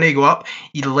it's going to go up,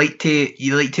 you like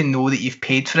to know that you've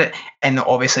paid for it, and that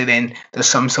obviously then there's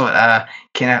some sort of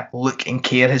kind of look and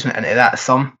care has went into that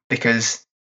thumb because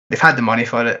they've had the money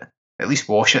for it. At least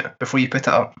wash it before you put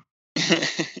it up.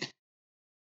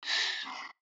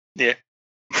 Yeah.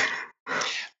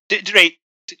 Right.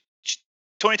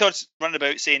 Tony Todd's running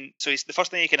about saying, so he's, the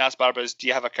first thing he can ask Barbara is, do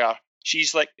you have a car?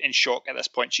 She's like in shock at this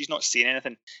point. She's not saying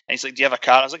anything. And he's like, do you have a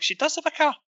car? I was like, she does have a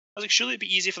car. I was like, surely it'd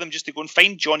be easy for them just to go and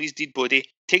find Johnny's dead body,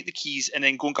 take the keys, and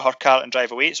then go and get her car and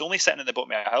drive away. It's only sitting at the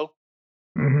bottom of a hill.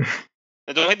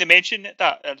 I don't think they mention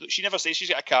that. She never says she's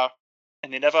got a car.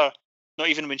 And they never, not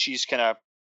even when she's kind of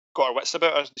got her wits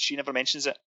about her, she never mentions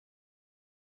it.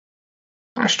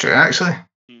 That's true, actually.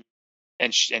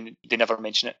 And they never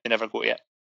mention it. They never go to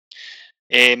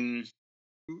it.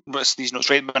 What's these notes?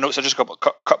 Right, my notes are just a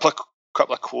couple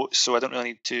of quotes, so I don't really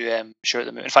need to shout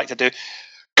them out. In fact, I do.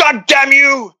 God damn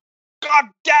you! God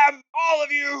damn all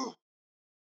of you!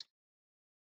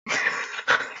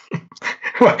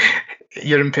 What?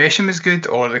 Your impression was good,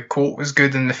 or the quote was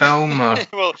good in the film, or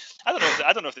Well,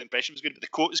 I don't know if the impression was good, but the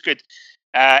quote was good.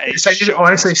 it sounded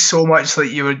honestly so much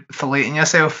like you were filleting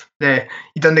yourself. You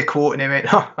done the quote and they went,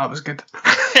 "Oh, that was good."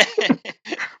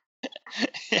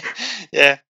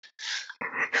 Yeah.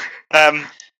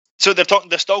 So they're talking.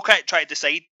 They're still trying to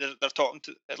decide. They're talking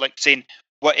to, like, saying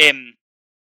what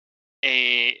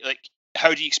like,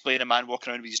 how do you explain a man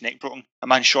walking around with his neck broken, a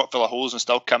man shot full of holes and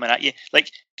still coming at you? Like,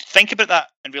 think about that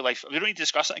in real life. We don't need to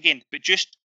discuss it again, but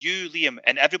just you, Liam,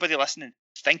 and everybody listening,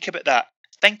 think about that.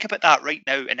 Think about that right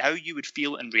now and how you would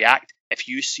feel and react if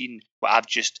you seen what I've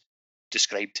just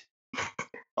described.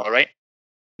 All right.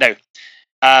 Now,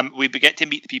 we get to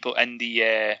meet the people in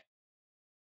the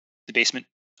basement,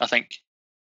 I think.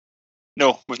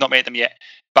 No, we've not met them yet.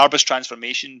 Barbara's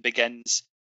transformation begins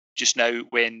just now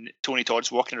when Tony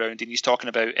Todd's walking around and he's talking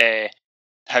about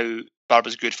how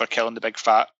Barbara's good for killing the big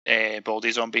fat baldy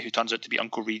zombie who turns out to be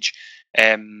Uncle Reach.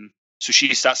 So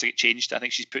she starts to get changed. I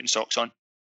think she's putting socks on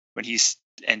when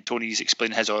Tony's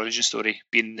explaining his origin story,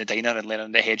 being in the diner and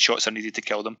learning that headshots are needed to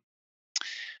kill them.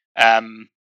 And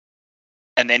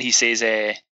then he says,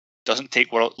 doesn't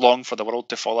take long for the world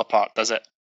to fall apart, does it?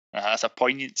 That's a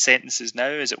poignant sentence now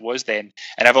as it was then.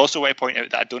 And I've also want to point out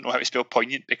that I don't know how to spell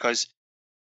poignant because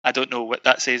I don't know what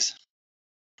that says.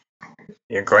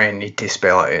 You're going to need to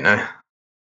spell it out now.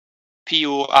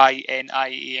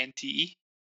 Poiniante.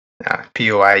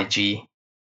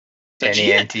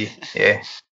 Poignant. Yeah.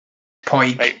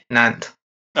 Poignant. Right.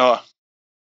 Oh.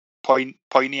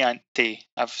 Poignante.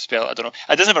 I've spelled it. I don't know.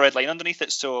 It doesn't have a red line underneath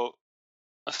it, so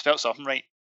I've spelled something right.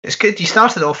 It's good. You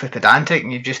started off with pedantic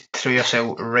and you just threw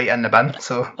yourself right in the bin,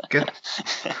 so good.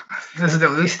 This is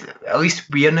at least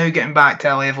we're now getting back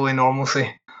to a level of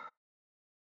normalcy.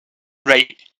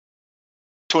 Right.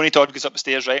 Tony Todd goes up the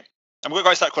stairs, right? I'm going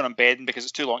to start calling him Ben because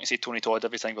it's too long to say Tony Todd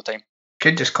every single time.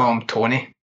 Could just call him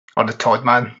Tony. Or the Todd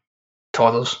Man.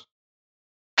 Todders.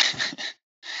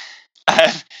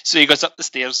 So he goes up the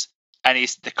stairs and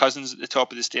the cousin's at the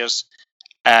top of the stairs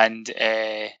and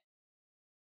the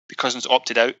cousin's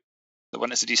opted out. The one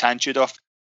that's had his hand chewed off.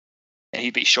 And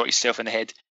he shot himself in the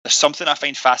head. There's something I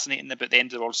find fascinating about the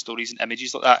end of the world stories and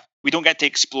images like that. We don't get to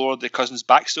explore the cousin's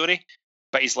backstory,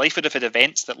 but his life would have had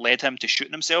events that led him to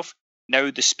shooting himself.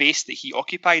 Now the space that he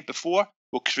occupied before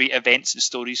will create events and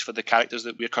stories for the characters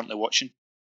that we're currently watching.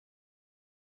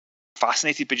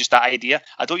 Fascinated by just that idea.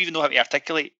 I don't even know how to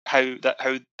articulate how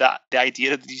the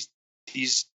idea of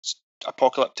these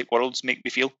apocalyptic worlds make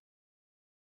me feel.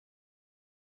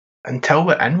 Until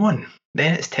we're in one,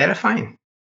 then it's terrifying.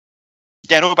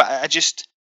 Yeah, no, but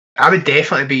I would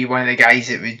definitely be one of the guys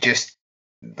that would just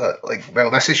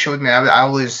this has showed me I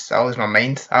lose my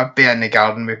mind. I'd be in the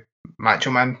garden with Macho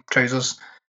Man trousers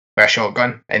with a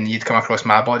shotgun, and you'd come across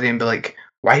my body and be like,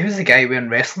 "Why was the guy wearing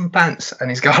wrestling pants in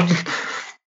his garden?"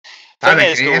 That'd be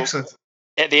a great episode.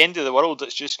 At the end of the world, it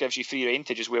just gives you free reign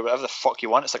to just wear whatever the fuck you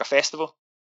want. It's like a festival.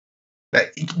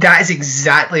 That is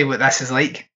exactly what this is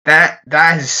like. That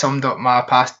has summed up my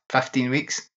past 15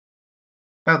 weeks.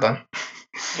 Well done.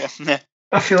 Yeah.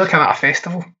 I feel like I'm at a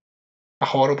festival. A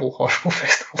horrible, horrible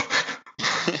festival.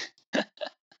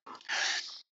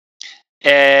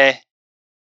 I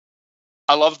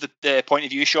love the point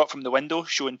of view shot from the window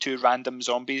showing two random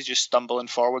zombies just stumbling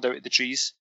forward out of the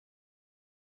trees.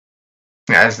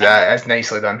 That's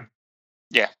nicely done.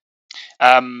 Yeah.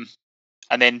 And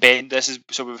then Ben,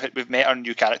 we've met our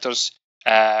new characters,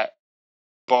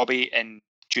 Bobby and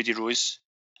Judy Rose,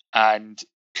 and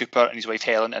Cooper and his wife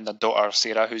Helen, and their daughter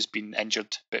Sarah, who's been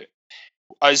injured. But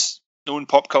as known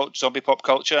zombie pop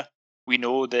culture, we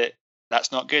know that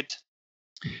that's not good.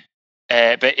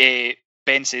 But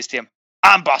Ben says to him,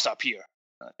 "I'm boss up here."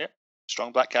 Yeah,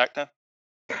 strong black character.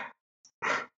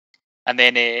 And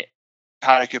then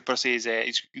Harry Cooper says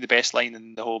it's the best line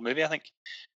in the whole movie, I think.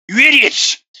 "You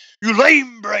idiots! You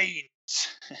lame brains!"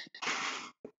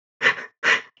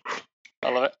 I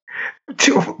love it.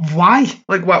 Why?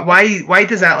 Like, why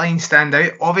does that line stand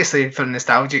out? Obviously for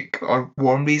nostalgic or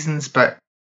warm reasons, but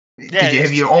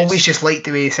have you always just liked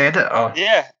the way he said it? Or?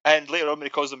 Yeah, and later on when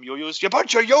he calls them yo-yos, you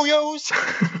bunch of yo-yos!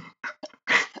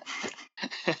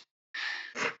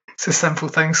 It's a simple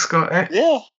thing, Scott, eh?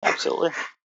 Yeah, absolutely.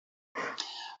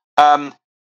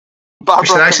 We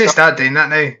should actually start doing that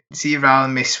now. See, rather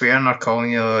than me swearing or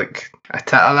calling you like a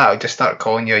tit or that, I'll just start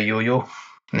calling you a yo-yo.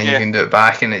 And then you can do it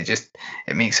back, and it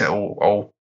makes it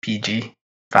all PG,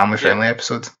 family-friendly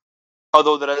episodes.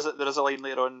 Although there is a line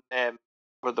later on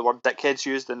where the word dickhead's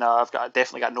used, and I've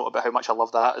definitely got a note about how much I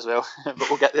love that as well, but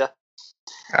we'll get there.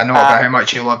 I know about how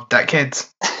much you love dickheads.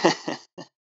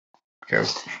 Cool.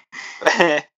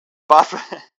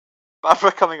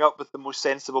 Barbara coming up with the most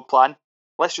sensible plan.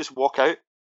 Let's just walk out.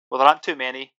 Well, there aren't too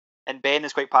many. And Ben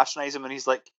is quite patronising and he's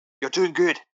like, "You're doing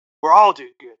good. We're all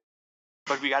doing good.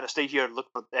 But we got to stay here and look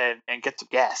for and get some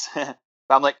gas." But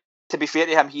I'm like, to be fair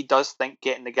to him, he does think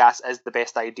getting the gas is the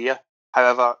best idea.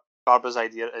 However, Barbara's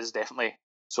idea is definitely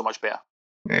so much better.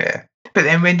 Yeah. But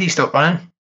then when do you stop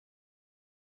running?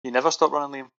 You never stop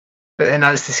running, Liam. But then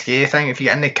that's the scary thing. If you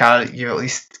get in the car, you at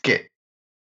least get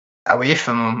away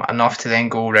from them enough to then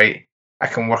go, right, I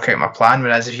can work out my plan.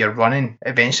 Whereas if you're running,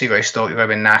 eventually you've got to stop, you've got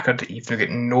to be knackered. You've got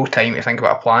no time to think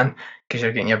about a plan because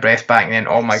you're getting your breath back and then,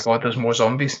 oh my god, there's more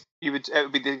zombies. It would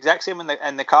be the exact same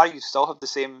in the car. You still have the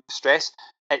same stress.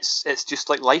 It's just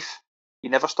like life. You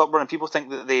never stop running. People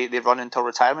think that they run until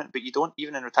retirement, but you don't.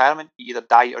 Even in retirement, you either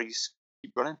die or you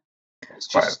keep running. It's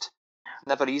just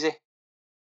never easy.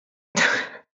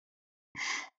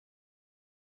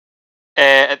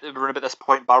 Around about this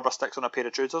point, Barbara sticks on a pair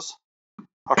of trousers.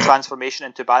 Her transformation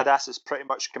into badass is pretty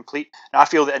much complete. Now, I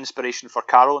feel the inspiration for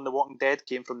Carol in The Walking Dead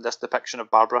came from this depiction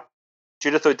of Barbara.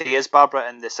 Judith O'Dea's Barbara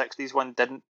in the 60s one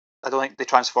didn't. I don't think they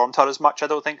transformed her as much. I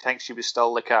think she was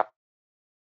still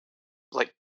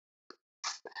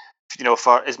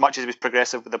for as much as he was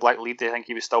progressive with the black lead, I think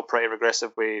he was still pretty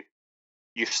regressive with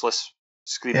useless,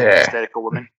 screaming, hysterical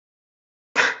women.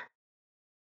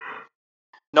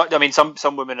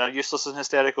 Some women are useless and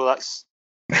hysterical. That's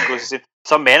goes the same.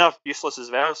 Some men are useless as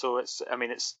well. So it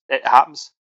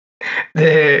happens.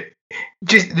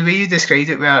 Just the way you described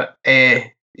it, where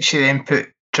she then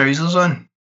put trousers on.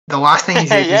 The last thing you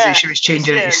said was that she was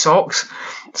changing into socks.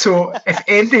 So if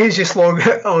anybody has just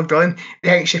logged on, they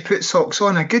think she put socks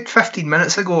on a good 15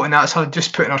 minutes ago, and that's her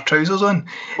just putting her trousers on.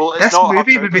 Well, this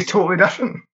movie would be totally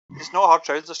different. It's not her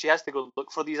trousers. She has to go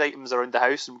look for these items around the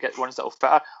house and get ones that will fit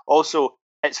her. Also,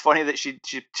 it's funny that she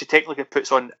technically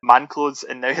puts on man clothes,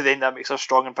 and now then that makes her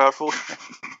strong and powerful.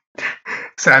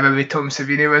 So maybe Tom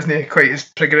Savini wasn't quite as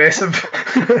progressive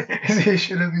as he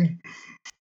should have been.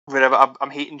 Wherever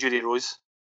I'm hating Judy Rose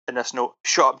in this note.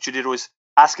 Shut up, Judy Rose.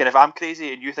 Asking if I'm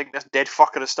crazy and you think this dead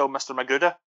fucker is still Mr.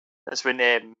 Magruder. That's when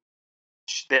they're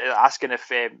asking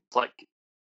if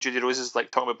Judy Rose is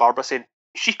talking about Barbara, saying,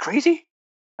 "Is she crazy?"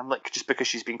 I'm like, just because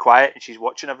she's been quiet and she's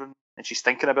watching everything and she's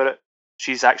thinking about it,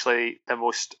 she's actually the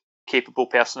most capable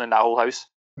person in that whole house.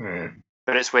 Mm.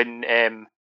 But it's when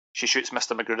she shoots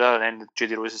Mr. Magruder and then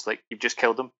Judy Rose is like, "You've just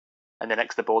killed him." And the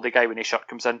next the body guy when his shirt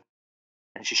comes in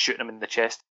and she's shooting him in the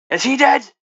chest. Is he dead?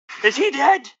 Is he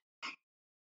dead?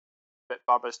 But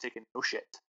Barbara's taking no shit.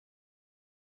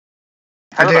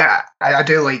 I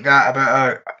do like that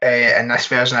about her in this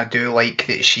version. I do like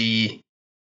that she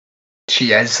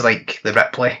is like the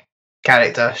Ripley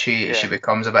character. She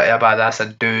becomes a bit of a badass.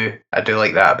 I do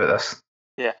like that about this.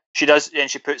 Yeah, she does, and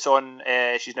she puts on.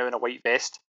 She's now in a white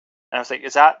vest, and I was like,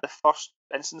 is that the first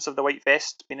instance of the white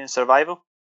vest being in survival?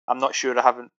 I'm not sure. I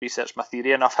haven't researched my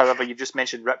theory enough. However, you've just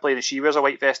mentioned Ripley, and she wears a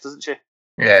white vest, doesn't she?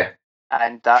 Yeah.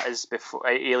 And that is before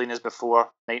Alien is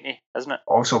before 90, isn't it?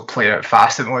 Also playing it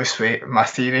fast and loose with my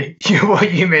theory. You know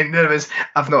what you meant there was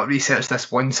I've not researched this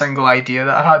one single idea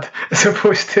that I had as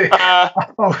opposed to a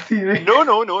whole theory. No.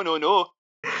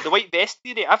 The white vest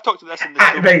theory. I've talked about this in the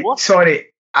show right, before. Sorry.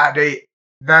 Right.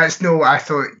 That's not what I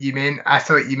thought you meant. I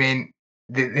thought you meant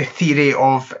the theory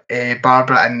of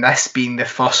Barbara and this being the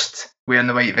first wearing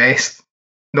the white vest.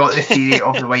 Not the theory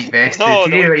of the white vest. The theory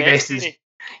of the white vest is...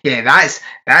 Yeah,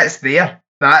 that's there.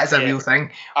 That is a real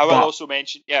thing. I will also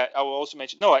mention.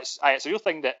 No, it's a real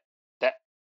thing that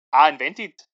I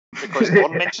invented because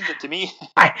Lauren mentioned it to me.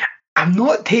 I'm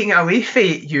not taking it away from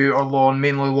you or Lauren,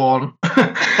 mainly Lauren.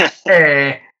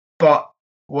 But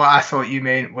what I thought you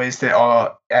meant was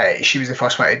that she was the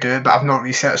first one to do it, but I've not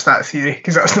researched that theory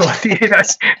because that's not a theory.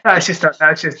 That's just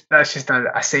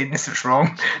a sentence that's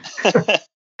wrong.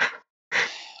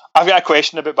 I've got a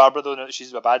question about Barbara though. Now that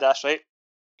she's a badass, right?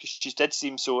 Because she did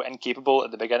seem so incapable at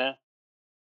the beginning.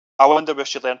 I wonder if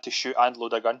she learned to shoot and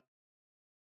load a gun.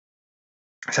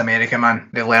 It's America, man.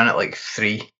 They learn at like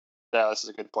 3. Yeah, this is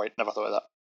a good point. Never thought of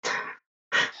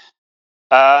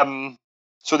that.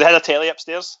 So they had a telly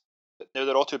upstairs, but now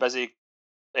they're all too busy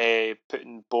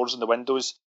putting boards in the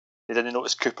windows. They didn't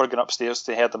notice Cooper going upstairs.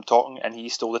 They heard them talking, and he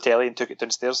stole the telly and took it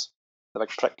downstairs. The big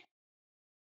prick.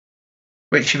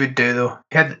 Which you would do though.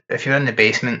 If you're in the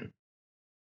basement,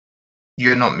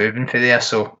 you're not moving for there,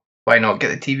 so why not get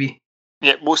the TV?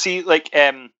 Yeah, we'll see. Like,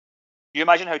 you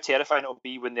imagine how terrifying it'll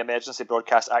be when the emergency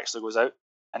broadcast actually goes out,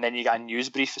 and then you get a news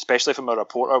brief, especially from a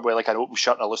reporter with like an open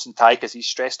shirt and a loosened tie because he's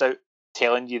stressed out,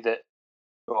 telling you that.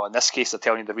 Well, in this case, they're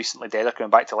telling you the recently dead are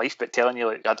coming back to life, but telling you,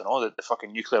 like, I don't know, that the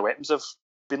fucking nuclear weapons have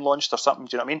been launched or something.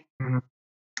 Do you know what I mean? Mm-hmm.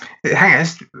 The thing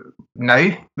is,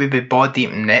 now we'd be body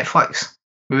deep in Netflix.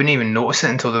 We wouldn't even notice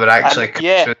it until they were actually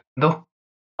coming through the window.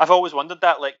 I've always wondered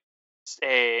that, like,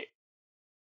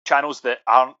 channels that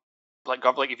aren't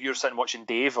like if you're sitting watching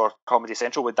Dave or Comedy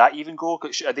Central, would that even go?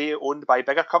 Are they owned by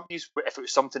bigger companies? If it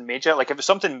was something major, like if it was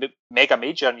something mega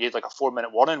major and you had like a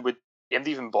 4-minute warning, would you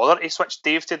even bother to switch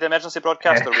Dave to the emergency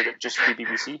broadcast, or would it just be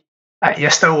BBC? You're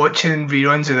still watching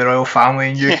reruns of the Royal Family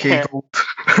in UK Gold.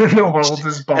 The world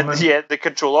is burning. And, yeah, the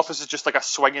control office is just like a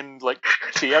swinging like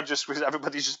chair, just with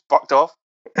everybody's just bucked off.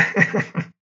 I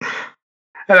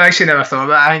actually never thought of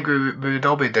that. I think we would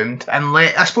all be doomed. And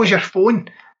I suppose your phone,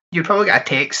 you'd probably get a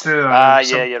text through.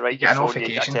 Yeah, you're right. You get a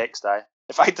notification. You get a text.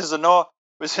 In fact, was it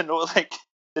not like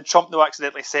did Trump no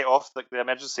accidentally set off like the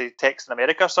emergency text in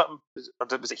America or something?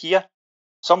 Or was it here?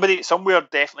 Somebody somewhere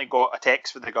definitely got a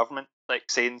text from the government like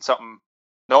saying something,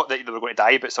 not that they were going to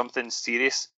die, but something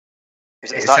serious.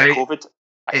 Is that COVID?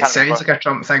 It sounds like a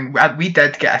Trump thing. We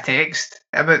did get a text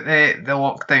about the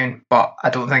lockdown, but I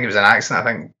don't think it was an accident.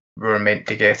 I think we were meant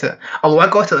to get it. Although I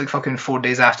got it like fucking 4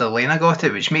 days after Lena got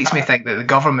it, which makes me think that the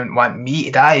government want me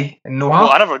to die and no her. Well,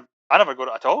 I never got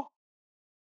it at all.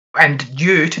 And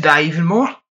you to die even more.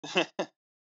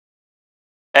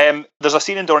 There's a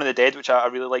scene in Dawn of the Dead which I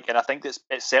really like, and I think it's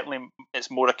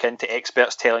more akin to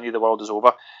experts telling you the world is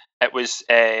over. It was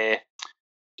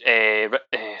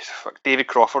David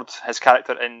Crawford, his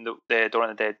character in the Dawn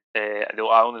of the Dead.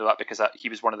 I only know that because he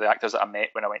was one of the actors that I met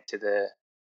when I went to the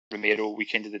Romero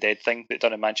Weekend of the Dead thing that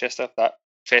done in Manchester, that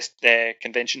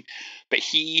convention. But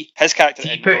his character.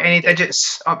 Did you put any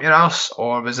digits up your arse,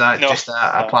 or was that just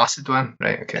a placid one?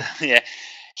 Right. Okay. Yeah.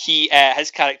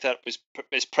 His character was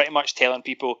pretty much telling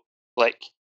people like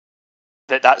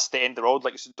that's the end of the road.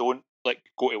 Like, so don't like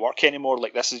go to work anymore.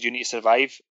 Like, this is you need to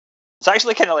survive. It's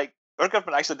actually kind of like our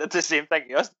government actually did the same thing.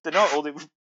 They're not only.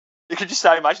 You could just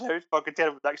imagine how fucking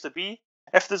terrible it would actually be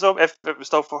if it was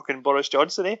still fucking Boris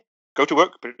Johnson. Go to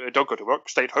work, but don't go to work.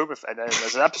 Stay at home and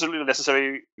it's absolutely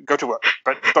necessary. Go to work,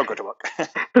 but don't go to work.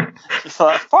 It's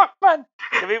like, fuck, man.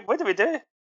 What do we do?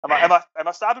 Am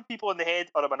I stabbing people in the head,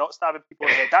 or am I not stabbing people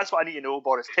in the head? That's what I need to know,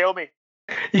 Boris. Tell me.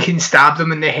 You can stab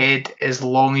them in the head as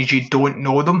long as you don't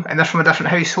know them and they're from a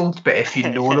different household. But if you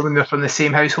know them and they're from the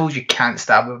same household, you can't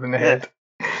stab them in the head.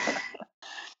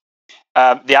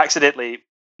 They accidentally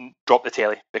drop the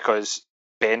telly because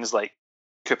Ben's like,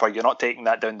 Cooper, you're not taking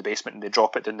that down the basement, and they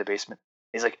drop it down the basement.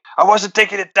 He's like, I wasn't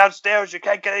taking it downstairs. You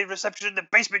can't get any reception in the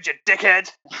basement, you dickhead.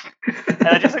 And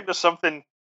I just think there's something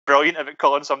brilliant about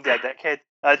calling somebody a dickhead.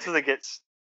 I just think it's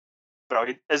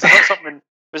brilliant. Is it not something?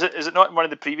 Is it not in one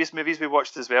of the previous movies we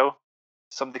watched as well?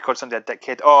 Somebody called somebody a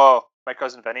dickhead. Oh, My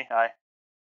Cousin Vinny. Aye.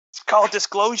 It's called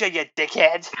Disclosure, you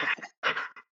dickhead.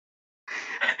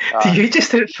 Do you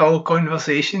just have full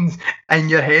conversations in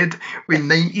your head with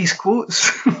 90s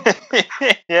quotes?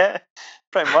 Yeah,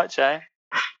 pretty much, aye.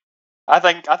 I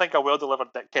think a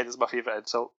well-delivered dickhead is my favourite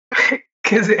insult.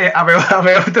 Because a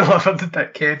well-delivered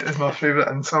dickhead is my favourite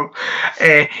insult.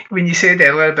 When you said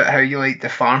earlier about how you liked the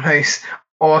farmhouse,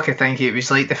 all I could think it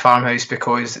was like the farmhouse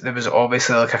because there was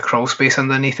obviously like a crawl space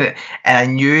underneath it, and I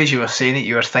knew as you were saying it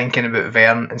you were thinking about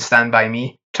Vern and Stand By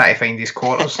Me, trying to find his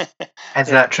quarters. Is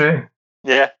that true?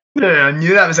 Yeah. Yeah, I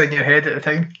knew that was in your head at the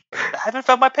time. I haven't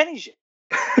found my pennies yet.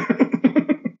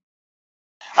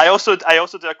 I also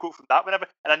do a quote from that whenever,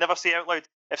 and I never say it out loud.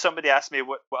 If somebody asks me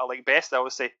what I like best, I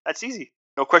always say, that's easy.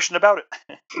 No question about it.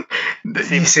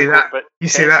 You say that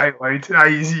out loud.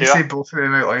 You say both of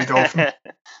them out loud often.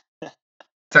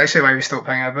 It's actually why we stopped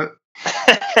hanging about.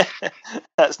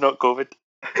 That's not COVID.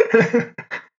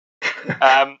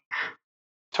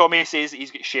 Tommy says that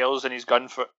he's got shells in his gun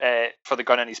for the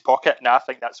gun in his pocket, and I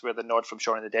think that's where the nod from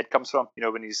Shaun of the Dead comes from. You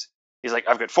know, when he's like,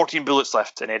 I've got 14 bullets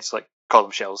left, and Ed's like, call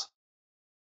them shells.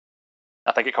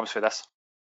 I think it comes through this.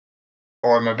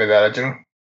 Or maybe the original.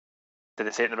 Did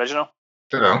they say it in the original?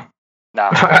 Don't know. Nah.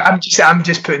 I'm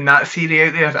just putting that theory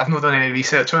out there. I've not done any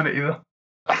research on it either.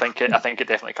 I think it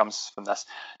definitely comes from this.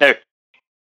 Now,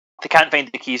 they can't find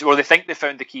the keys, or they think they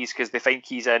found the keys because they find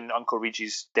keys in Uncle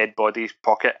Reggie's dead body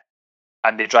pocket,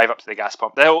 and they drive up to the gas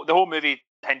pump. The whole movie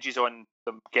hinges on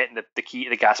them getting the key to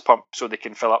the gas pump so they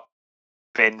can fill up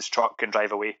Ben's truck and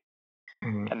drive away.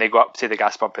 And they go up to the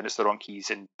gas pump and it's the wrong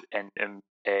keys, and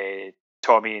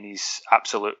Tommy in his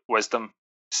absolute wisdom,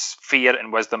 fear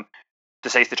and wisdom,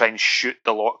 decides to try and shoot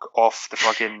the lock off the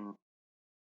fucking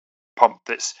pump.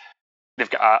 They've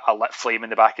got a lit flame in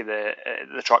the back of the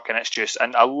truck, and it's just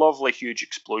a lovely huge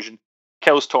explosion.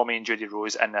 Kills Tommy and Judy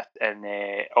Rose, and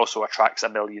also attracts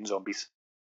 1 million zombies.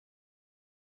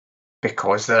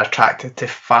 Because they're attracted to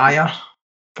fire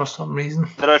for some reason.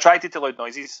 They're attracted to loud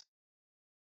noises.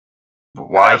 But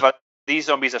why? However, these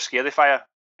zombies are scared of fire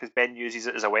because Ben uses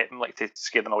it as a weapon, like to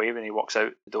scare them away when he walks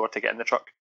out the door to get in the truck.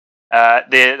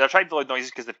 They're attracted to loud noises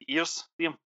because they've ears,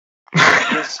 Liam.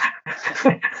 Ears.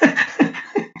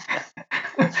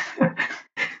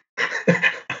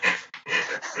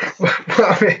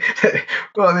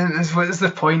 What's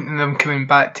the point in them coming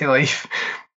back to life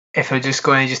if they're just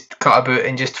going to just cut about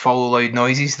and just follow loud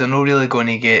noises? They're not really going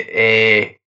to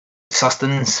get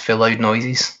sustenance for loud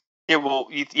noises. Yeah, well,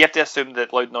 you have to assume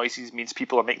that loud noises means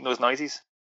people are making those noises.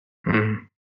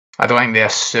 I don't think they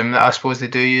assume that. I suppose they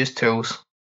do use tools.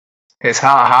 It's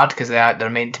hard because they're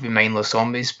meant to be mindless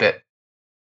zombies, but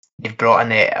you've brought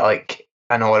in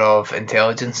an aura of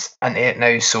intelligence into it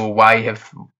now. So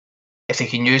if they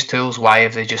can use tools, why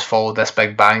have they just followed this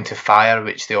big bang to fire,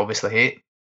 which they obviously hate?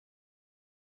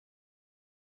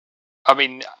 I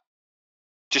mean,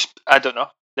 I don't know.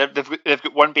 They've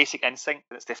got one basic instinct,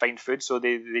 and it's to find food, so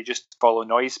they just follow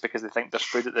noise because they think there's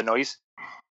food at the noise.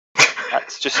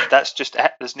 That's just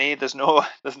it. There's no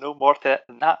more to it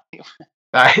than that.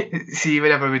 See,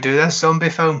 whenever we do this zombie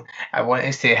film, I want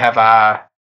us to have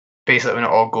basically when it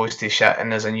all goes to shit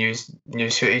and there's a news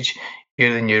footage,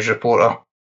 you're the news reporter,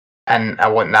 and I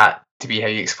want that to be how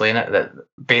you explain it. That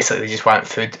basically they just want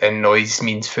food, and noise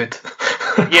means food.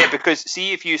 Yeah, because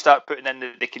see, if you start putting in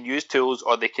that they can use tools,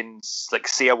 or they can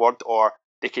say a word, or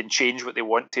they can change what they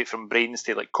want to from brains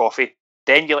to coffee,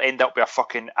 then you'll end up with a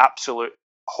fucking absolute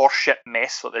horseshit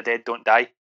mess like The Dead Don't Die.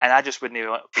 And I just wouldn't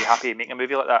even be happy making a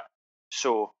movie like that.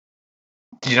 So,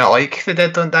 do you not like The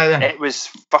Dead Don't Die then? It was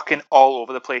fucking all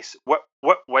over the place. What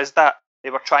was that? They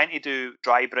were trying to do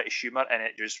dry British humour, and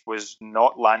it just was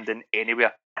not landing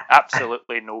anywhere.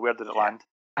 Absolutely nowhere did it land.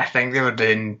 I think they were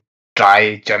doing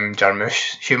dry Jim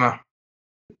Jarmusch humour.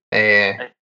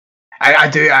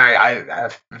 I've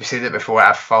said it before,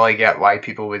 I fully get why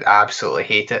people would absolutely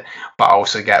hate it, but I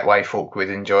also get why folk would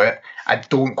enjoy it. I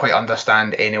don't quite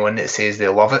understand anyone that says they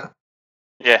love it.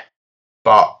 Yeah.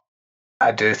 But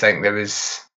I do think there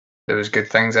was good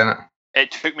things in it.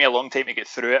 It took me a long time to get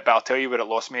through it, but I'll tell you where it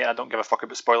lost me. I don't give a fuck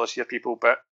about spoilers here, people,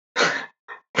 but...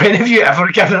 When have you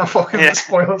ever given a fuck about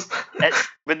spoilers? It's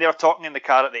when they were talking in the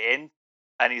car at the end,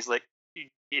 and he's like,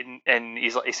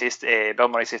 he says to, Bill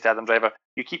Murray says to Adam Driver,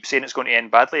 "You keep saying it's going to end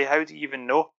badly. How do you even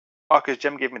know?" "Oh, because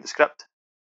Jim gave me the script."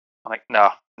 I'm like, no,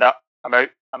 I'm out.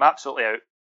 I'm absolutely out.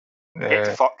 Get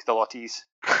to fuck the lotties.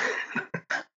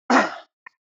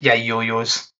 Yeah,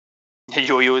 yo-yos.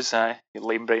 Yo-yos, you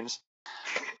lame brains.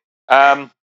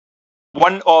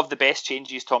 One of the best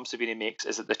changes Tom Savini makes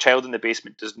is that the child in the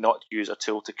basement does not use a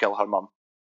tool to kill her mum.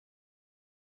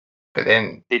 But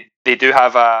then they do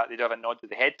have a nod with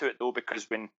the head to it though, because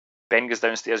when Ben goes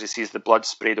downstairs, he sees the blood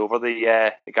sprayed over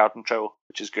the garden trowel,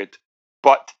 which is good.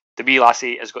 But the wee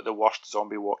lassie has got the worst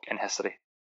zombie walk in history.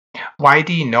 Why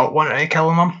do you not want her to kill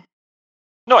her mum?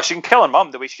 No, she can kill her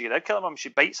mum the way she did kill her mum. She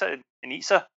bites her and eats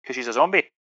her because she's a zombie.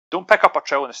 Don't pick up a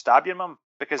trowel and stab your mum,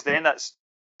 because then that's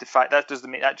the fact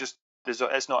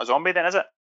it's not a zombie then, is it?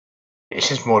 It's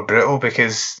just more brutal,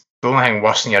 because the only thing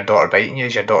worse than your daughter biting you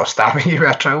is your daughter stabbing you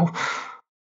with a trowel.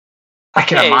 I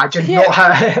can imagine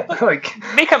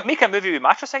not make a movie with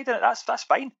matricide in it. That's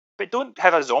fine, but don't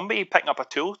have a zombie picking up a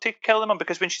tool to kill the mum,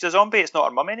 because when she's a zombie, it's not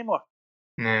her mum anymore.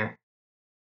 No.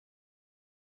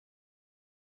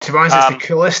 To be honest, it's the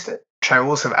coolest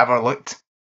trowels have ever looked.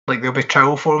 Like, there'll be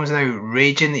trowel forums now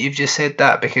raging that you've just said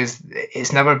that, because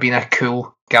it's never been a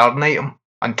cool garden item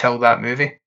until that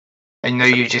movie. And now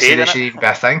you've just said it should even be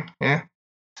a thing. Yeah.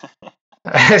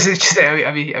 It's just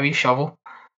a wee shovel.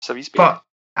 But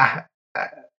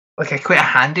quite a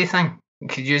handy thing. You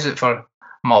could use it for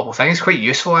multiple things. It's quite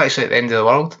useful actually at the end of the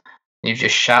world. You've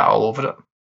just shat all over it.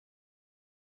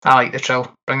 I like the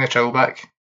trowel. Bring the trowel back.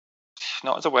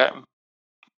 Not as a weapon.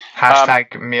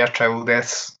 Hashtag mere trowel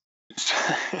deaths.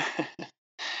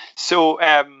 So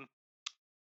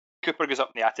Cooper goes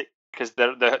up in the attic because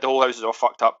the whole house is all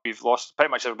fucked up. We've lost pretty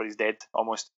much everybody's dead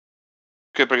almost.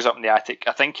 Cooper goes up in the attic.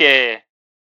 I think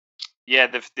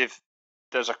they've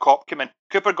there's a cop come in.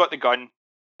 Cooper got the gun.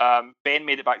 Ben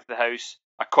made it back to the house.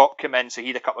 A cop came in, so he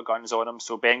had a couple of guns on him.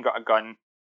 So Ben got a gun,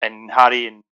 and Harry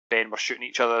and Ben were shooting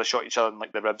each other, shot each other in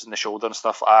like the ribs and the shoulder and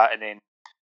stuff like that. And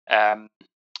then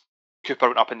Cooper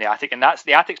went up in the attic, and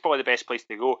the attic's probably the best place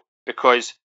to go,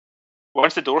 because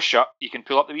once the door's shut, you can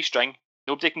pull up the wee string,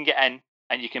 nobody can get in,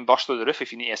 and you can burst through the roof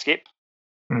if you need to escape.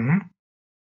 Mm-hmm.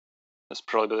 That's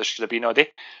probably where there should have been all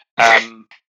day.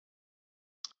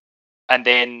 And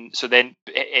then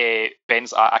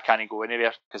Ben's like, I can't go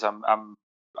anywhere because I'm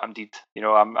dead. You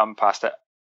know, I'm past it.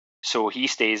 So he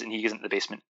stays and he goes into the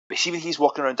basement. But see when he's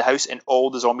walking around the house and all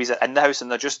the zombies are in the house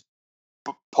and they're just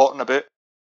potting about,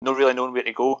 not really knowing where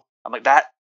to go. I'm like,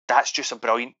 that's just a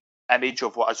brilliant image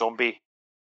of what a zombie,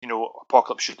 you know,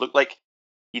 apocalypse should look like.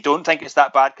 You don't think it's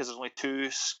that bad because there's only two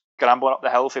scrambling up the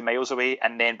hill from miles away,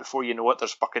 and then before you know it,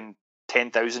 there's fucking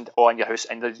 10,000 all in your house,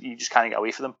 and you just can't get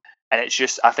away from them. And it's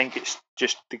just, I think it's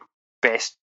just the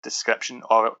best description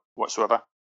of it whatsoever.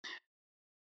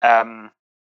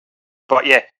 But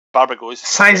yeah, Barbara goes.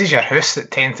 Size is your house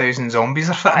that 10,000 zombies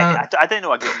are fitting in it? I didn't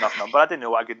know a good enough number. I didn't know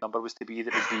what a good number was to be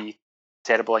that would be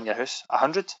terrible in your house.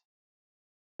 100?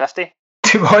 50?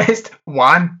 To be honest,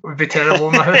 1 would be terrible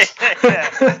in my house.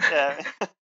 yeah,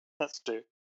 that's true.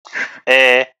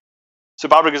 So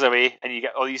Barbara goes away, and you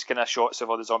get all these kind of shots of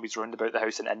all the zombies round about the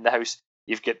house and in the house.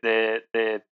 You've got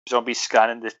the zombies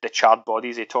scanning the charred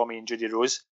bodies of Tommy and Judy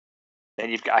Rose.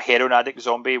 Then you've got a heroin addict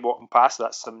zombie walking past.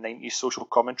 That's some 90s social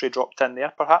commentary dropped in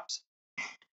there, perhaps.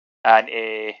 And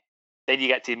then you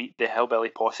get to meet the Hillbilly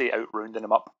Posse out rounding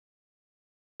them up.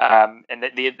 And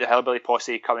the Hillbilly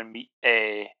Posse come and meet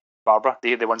Barbara.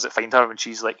 They're the ones that find her when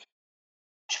she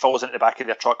falls into the back of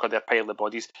their truck or their pile of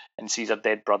bodies and sees her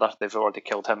dead brother. They've already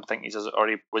killed him. I think he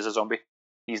already was a zombie.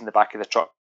 He's in the back of the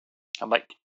truck. I'm like,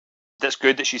 that's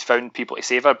good that she's found people to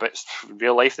save her, but in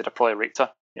real life they'd have probably raped her,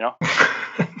 you know?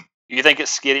 You think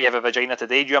it's scary to have a vagina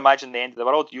today? Do you imagine the end of the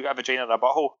world? You got a vagina and a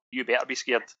butthole? You better be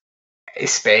scared.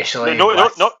 Especially. No,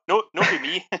 not be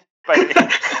me. By the way.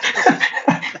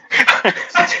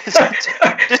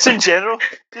 Just in general.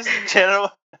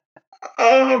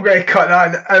 Oh, I'm going to cut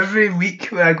that in every week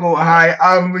when I go, hi,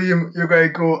 I'm Liam, you're going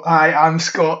to go, hi, I'm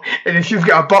Scott, and if you've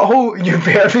got a butthole, you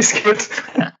better be scared.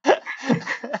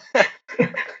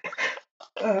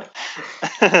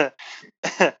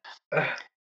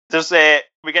 There's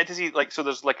we get to see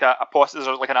there's like a posse,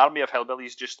 there's like an army of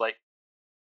hillbillies just like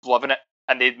loving it,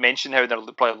 and they mention how they're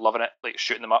probably loving it, like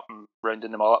shooting them up and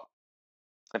rounding them all up.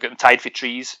 They've got them tied for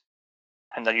trees,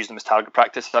 and they're using them as target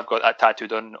practice. I've got that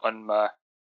tattooed on my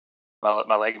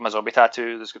leg, my zombie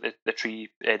tattoo. There's got the tree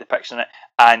depiction in it,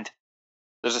 and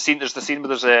there's the scene where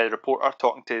there's a reporter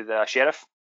talking to the sheriff,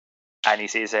 and he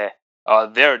says,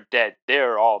 they're dead,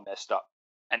 they're all messed up,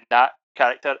 and that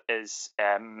character is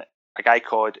a guy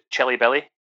called Chili Billy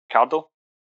Cardle,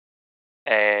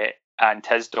 and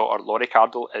his daughter Laurie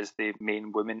Cardle is the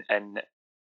main woman in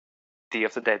Day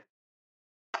of the Dead.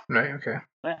 Right, okay.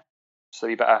 Yeah, so a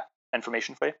wee bit of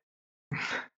information for you.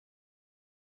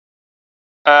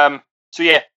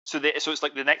 So it's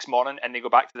like the next morning, and they go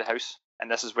back to the house, and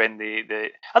this is when I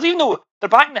don't even know, they're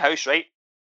back in the house, right?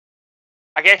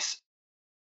 I guess,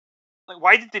 like,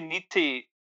 why did they need to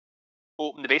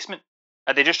open the basement?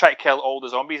 Are they just trying to kill all the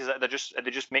zombies? Are they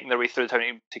just making their way through the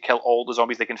town to kill all the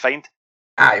zombies they can find?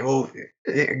 Aye, well,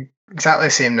 exactly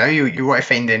the same now. You want to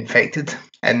find the infected,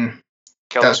 and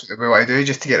that's what we want to do,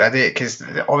 just to get rid of it, because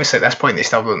obviously at this point they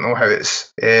still don't know how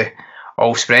it's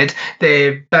all spread.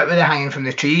 The bit with the hanging from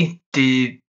the tree, do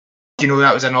you know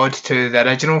that was a nod to the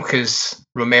original, because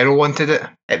Romero wanted it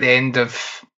at the end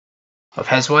of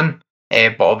his one,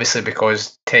 but obviously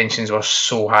because tensions were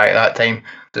so high at that time,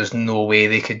 there's no way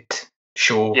they could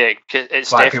show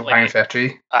it's black people hanging from a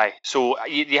tree. Aye, so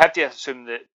you have to assume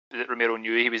that Romero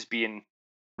knew he was being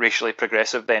racially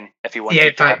progressive then, if he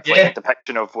wanted to have a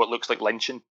depiction of what looks like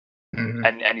lynching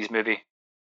in his movie,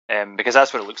 because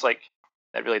that's what it looks like.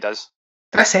 It really does.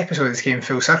 This episode has came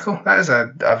full circle. That is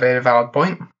a very valid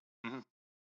point. Mm-hmm.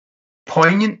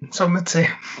 Poignant, some would say.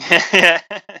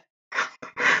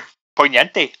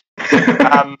 Poignante.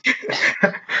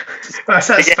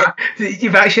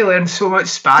 You've actually learned so much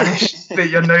Spanish that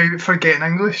you're now forgetting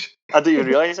English. I didn't even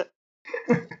realise it.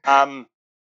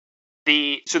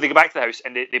 So they go back to the house,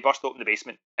 and they burst open the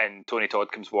basement, and Tony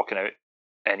Todd comes walking out,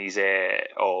 and he's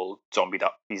all zombied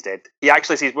up. He's dead. He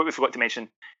actually sees, what we forgot to mention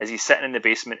is he's sitting in the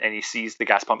basement, and he sees the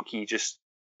gas pump key just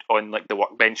on like the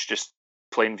workbench, just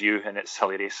plain view, and it's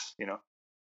hilarious, you know.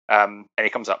 And he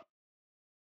comes up,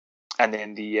 and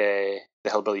then the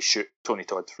hillbillies shoot Tony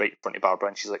Todd right in front of Barbara,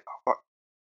 and she's like, "Oh fuck!"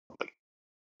 Like,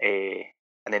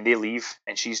 and then they leave,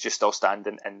 and she's just still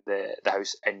standing in the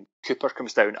house, and Cooper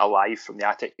comes down alive from the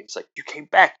attic, and it's like, you came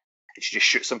back, and she just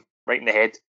shoots him right in the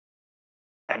head,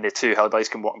 and the two hillbillies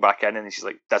come walking back in, and she's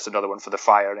like, that's another one for the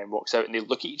fire, and then walks out, and they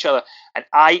look at each other, and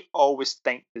I always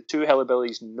think the two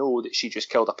hillbillies know that she just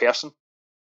killed a person.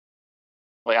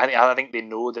 Like, I think they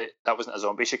know that wasn't a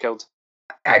zombie she killed.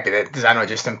 But does that not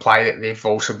just imply that they've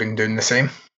also been doing the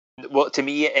same? Well, to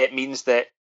me, it means that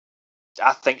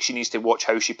I think she needs to watch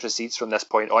how she proceeds from this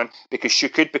point on, because she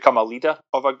could become a leader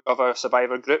of a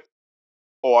survivor group,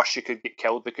 or she could get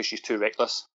killed because she's too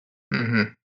reckless.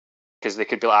 Mm-hmm. Because they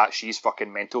could be like, she's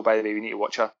fucking mental, by the way, we need to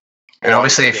watch her. And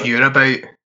obviously, if you're about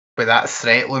with that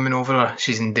threat looming over her,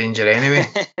 she's in danger anyway.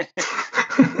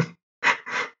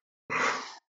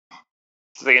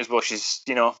 The thing is, well, she's,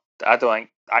 I don't think,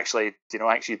 actually, I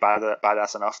think she's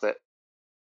badass enough that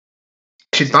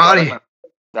she'd batter you.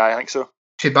 Yeah, I think so.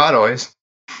 She'd batter always.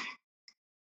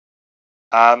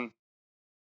 Yeah,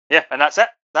 and that's it.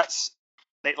 That's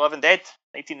Night of the Living Dead,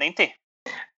 1990.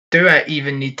 Do I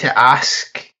even need to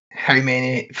ask how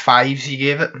many 5s you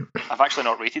gave it? I've actually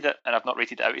not rated it, and I've not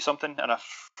rated it out of something, and I've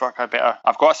got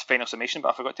a final summation, but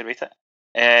I forgot to rate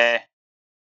it.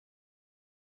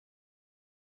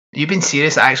 You've been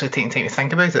serious at actually taking time to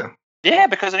think about it? Yeah,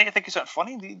 because I need to think of something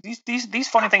funny. These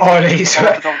funny things. Oh, right, so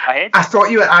off the top of my head. I thought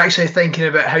you were actually thinking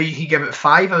about how you could give it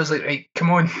 5. I was like, right, come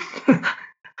on.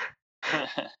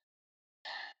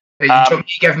 You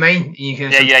give mine. You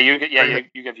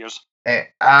give yours.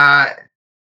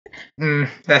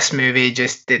 This movie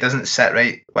it doesn't sit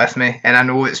right with me, and I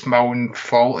know it's my own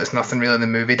fault. It's nothing really the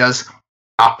movie does,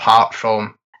 apart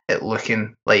from it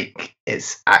looking like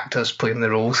it's actors playing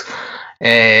the roles.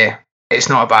 It's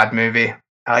not a bad movie.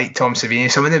 I like Tom Savini.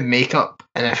 Some of the makeup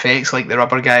and effects, like the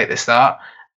rubber guy at the start,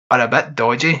 are a bit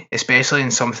dodgy, especially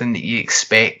in something that you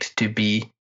expect to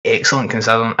be excellent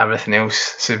considering everything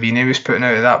else Savini was putting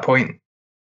out at that point.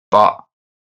 But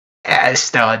it is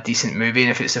still a decent movie,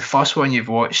 and if it's the first one you've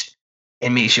watched,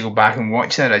 it makes you go back and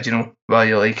watch the original, whether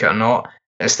you like it or not.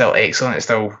 It's still excellent.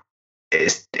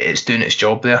 It's doing its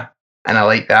job there, and I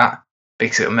like that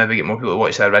because it'll maybe get more people to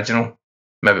watch the original.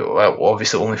 Maybe, well,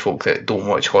 obviously only folk that don't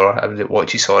watch horror, everybody that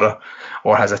watches horror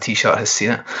or has a t-shirt has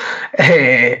seen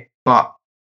it. But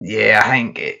yeah, I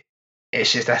think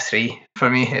it's just a 3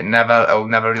 for me. It'll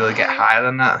never really get higher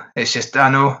than that. It's just, I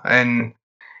know, and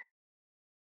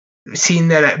seeing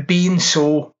that it being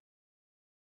so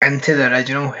into the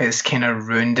original has kind of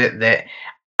ruined it, that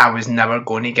I was never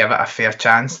going to give it a fair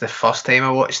chance the first time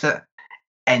I watched it,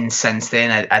 and since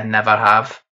then I never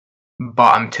have.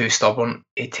 But I'm too stubborn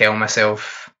to tell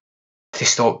myself to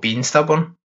stop being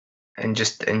stubborn and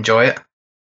just enjoy it.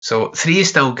 So 3 is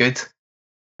still good.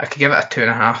 I could give it a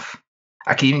 2.5.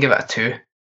 I could even give it a 2.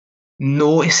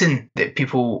 Noticing that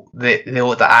people,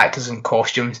 the actors in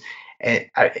costumes,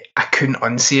 I couldn't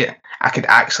unsee it. I could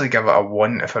actually give it a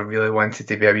 1 if I really wanted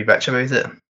to be a wee bitch about it.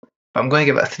 But I'm going to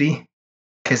give it a 3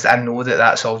 because I know that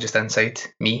that's all just inside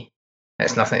me.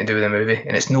 It's nothing to do with the movie,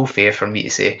 and it's no fair for me to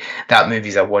say that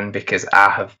movie's a 1 because I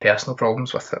have personal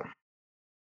problems with it.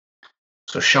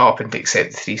 So shut up and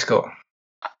accept the 3, Scott.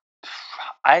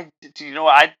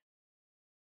 Normally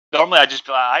I just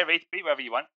be like, I rate whatever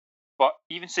you want, but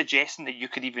even suggesting that you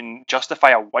could even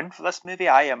justify a 1 for this movie,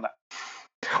 I am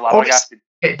flabbergasted.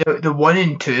 The 1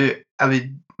 and 2,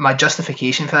 my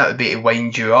justification for that would be to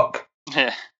wind you up.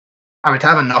 I would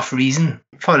have enough reason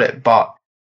for it, but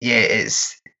yeah,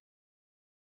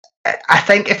 I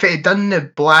think if it had done the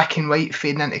black and white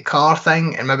fading into colour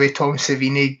thing, and maybe Tom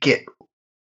Savini get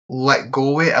let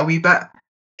go with it a wee bit,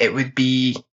 I would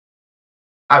be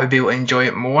able to enjoy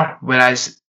it more.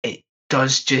 Whereas it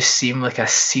does just seem like a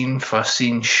scene for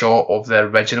scene shot of the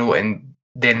original, and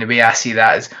then the way I see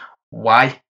that is,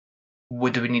 why?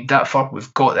 What do we need that for?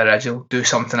 We've got the original. Do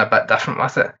something a bit different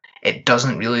with it. It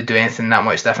doesn't really do anything that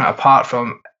much different, apart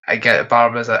from, I get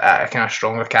Barbara's a kind of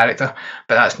stronger character,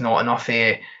 but that's not enough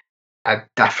a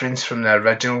difference from the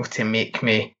original to make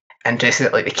me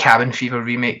interested. Like the Cabin Fever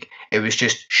remake, it was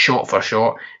just shot for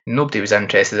shot. Nobody was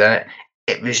interested in it.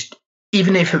 It was,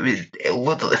 even if it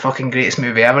looked like the fucking greatest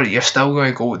movie ever, you're still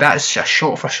going to go, that's a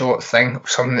shot for shot thing of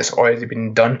something that's already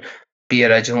been done. Be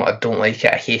original. I don't like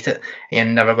it. I hate it. And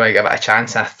you're never going to give it a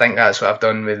chance. And I think that's what I've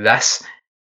done with this.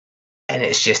 And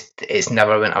it's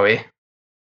never went away.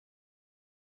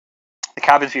 The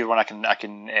Cabin Fever one I can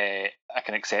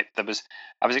accept. I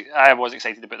was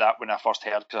excited about that when I first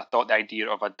heard, because I thought the idea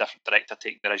of a different director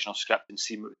taking the original script and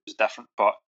seeing what was different,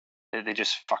 but they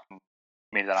just fucking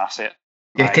made an asset.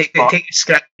 Yeah, take the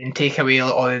script and take away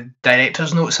all the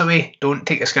director's notes away. Don't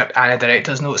take the script and the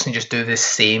director's notes and just do the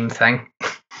same thing.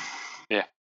 Yeah.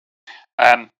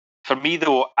 For me,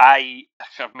 though, I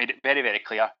have made it very, very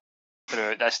clear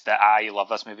through this that I love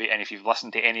this movie, and if you've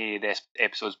listened to any of the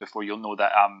episodes before, you'll know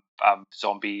that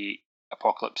Zombie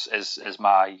Apocalypse is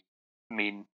my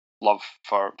main love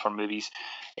for movies.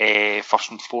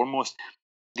 First and foremost,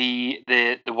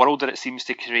 the world that it seems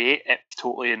to create, it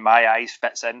totally, in my eyes,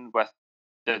 fits in with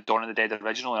the Dawn of the Dead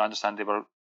original, and I understand they were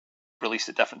released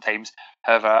at different times.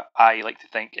 However, I like to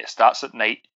think it starts at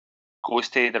night, goes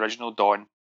to the original Dawn,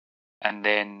 and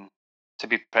then, to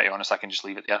be pretty honest, I can just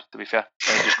leave it there, to be fair.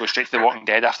 And just go straight to The Walking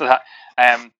Dead after that.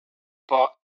 But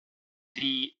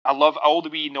I love all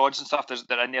the wee nods and stuff that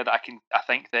are in there that I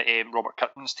think that Robert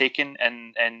Kirkman's taken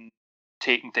and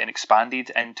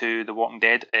expanded into The Walking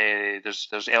Dead.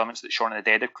 There's elements that Shaun of the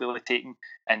Dead have clearly taken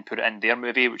and put it in their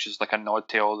movie, which is like a nod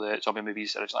to all the zombie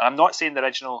movies originally. I'm not saying the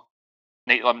original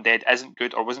Night of the Living Dead isn't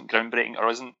good or wasn't groundbreaking or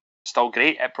isn't still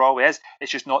great. It probably is.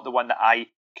 It's just not the one that I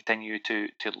continue to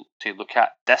look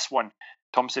at. This one,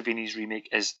 Tom Savini's remake,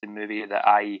 is the movie that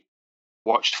I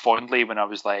watched fondly when I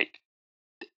was like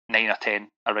 9 or 10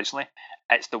 originally.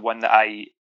 It's the one that I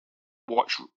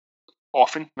watch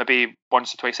often, maybe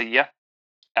once or twice a year.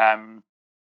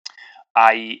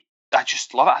 I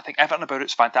just love it. I think everything about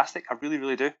it's fantastic. I really,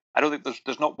 really do. I don't think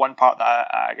there's not one part that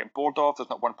I get bored of. There's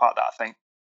not one part that I think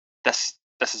this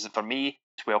isn't for me.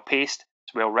 It's well paced,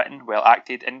 it's well written, well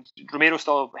acted, and Romero's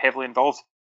still heavily involved.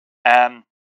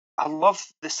 I love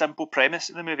the simple premise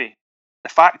of the movie. The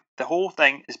fact the whole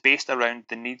thing is based around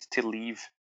the need to leave,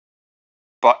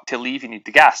 but to leave you need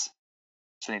the gas,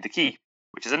 so you need the key,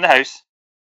 which is in the house.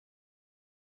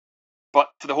 But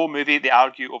for the whole movie, they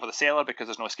argue over the cellar because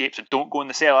there's no escape, so don't go in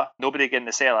the cellar. Nobody get in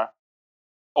the cellar.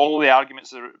 All the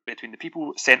arguments are between the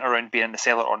people centre around being in the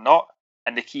cellar or not,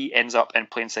 and the key ends up in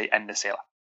plain sight in the cellar.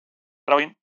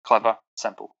 Brilliant, clever,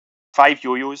 simple. 5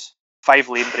 yo-yos, 5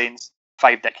 lame brains,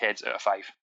 5 dickheads out of 5.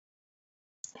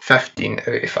 15 out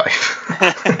of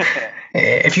 5.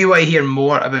 If you want to hear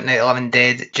more about Night of the Living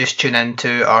Dead, just tune in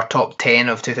to our top 10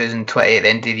 of 2020 at the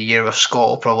end of the year, where Scott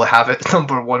will probably have it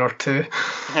number 1 or 2.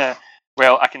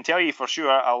 Well, I can tell you for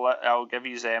sure, I'll give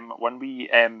you one wee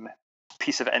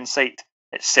piece of insight.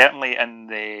 It's certainly in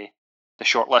the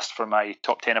shortlist for my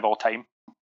top 10 of all time.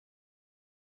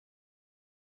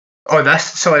 Oh,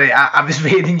 sorry, I was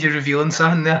waiting you revealing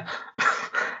something there.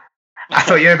 I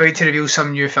thought you were about to reveal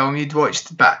some new film you'd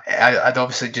watched, but I'd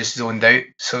obviously just zoned out,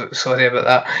 so sorry about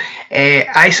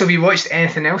that. So have you watched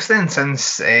anything else then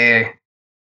since the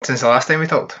last time we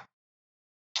talked?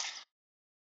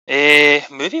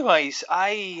 Movie-wise,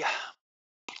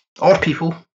 Or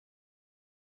people.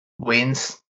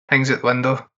 Wayne's, things out the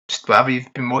window, just whatever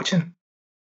you've been watching.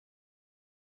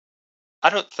 I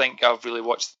don't think I've really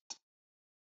watched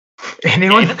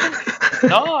anyone.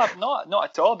 No, not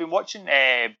at all. I've been watching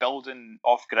Building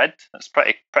Off Grid. That's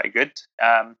pretty good.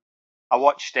 I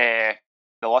watched The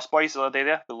Lost Boys the other day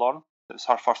there with Lauren. It was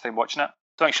her first time watching it.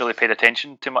 Don't think she really paid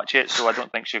attention too much yet, so I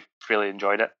don't think she really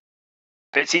enjoyed it.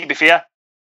 But see, to be fair,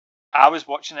 I was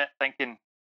watching it thinking,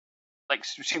 like,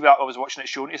 see what I was watching it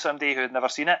shown to somebody who had never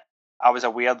seen it. I was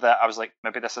aware that I was like,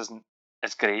 maybe this isn't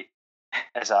as great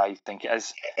as I think it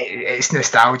is. It's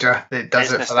nostalgia that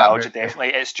does it for that. Nostalgia, definitely.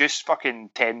 It's just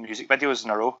fucking 10 music videos in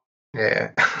a row.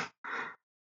 Yeah.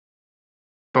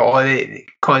 But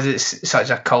because it's such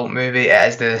a cult movie, it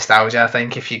is the nostalgia. I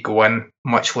think if you go in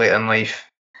much later in life,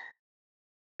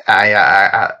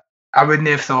 I wouldn't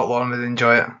have thought Lauren would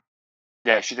enjoy it.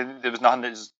 Yeah, she didn't. There was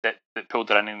nothing that pulled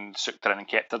her in and sucked her in and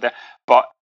kept her there. But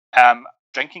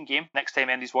drinking game. Next time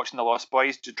Andy's watching The Lost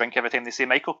Boys, just drink every time they say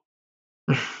Michael.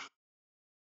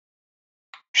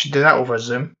 Should do that over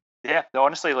Zoom. Yeah,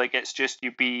 honestly, like it's just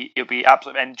you'll be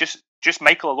absolutely, and just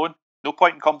Michael alone. No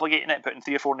point in complicating it, putting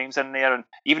 3 or 4 names in there, and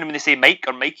even when they say Mike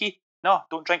or Mikey, no,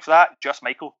 don't drink for that. Just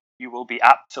Michael. You will be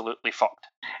absolutely fucked.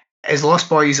 Is Lost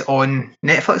Boys on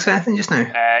Netflix or anything just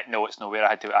now? No, it's nowhere. I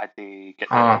had to get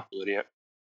the Blu-ray out.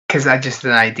 Because I just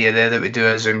had an idea there that we do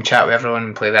a Zoom chat with everyone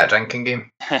and play that drinking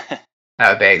game. That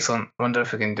would be excellent. Wonder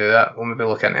if we can do that. We'll maybe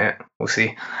look into it. We'll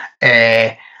see.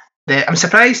 I'm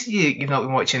surprised you've not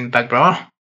been watching Big Brother.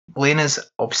 Lena's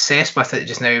obsessed with it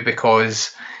just now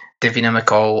because Davina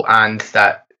McCall and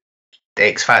the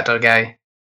X Factor guy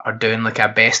are doing like a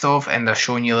best of, and they're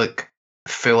showing you like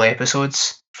full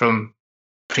episodes from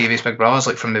previous Big Brothers,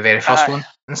 like from the very first one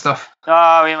and stuff. No,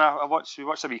 I mean we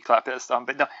watched a wee clip of stuff,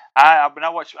 but no, when I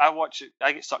watch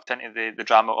I get sucked into the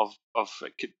drama of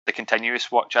the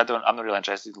continuous watch. I'm not really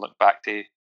interested to look back to.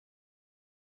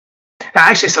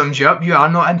 That actually sums you up. You are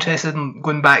not interested in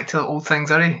going back to the old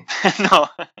things, are you? No.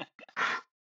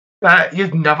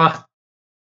 You've never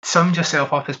summed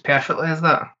yourself up as perfectly as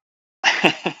that.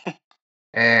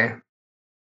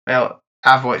 Well,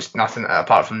 I've watched nothing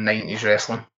apart from 90s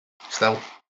wrestling. Still.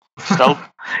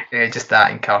 Yeah, just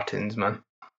that and cartoons, man.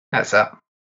 That's it.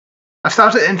 I've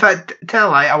started, in fact, tell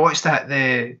a lie, I watched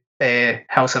the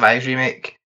House of Eyes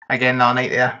remake again the other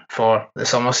night there for the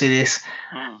summer series,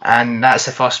 and that's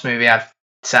the first movie I've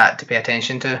sat to pay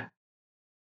attention to.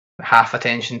 Half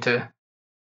attention to.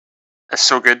 It's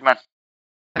so good, man.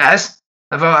 It is.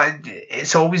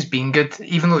 It's always been good,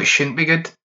 even though it shouldn't be good.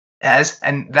 It is,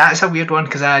 and that's a weird one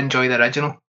because I enjoy the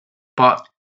original, but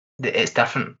it's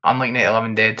different. Unlike Night of the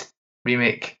Living Dead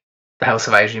remake, the House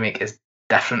of Eyes remake is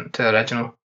different to the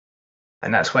original,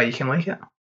 and that's why you can like it.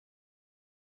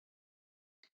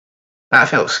 That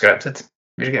felt scripted.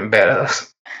 You're getting better at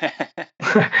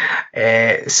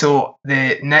this. So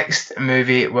the next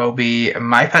movie will be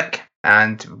my pick,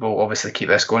 and we'll obviously keep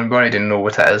this going. We already know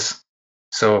what it is,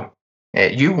 so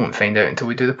you won't find out until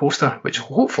we do the poster, which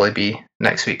will hopefully be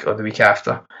next week or the week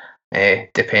after,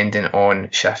 depending on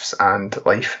shifts and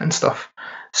life and stuff.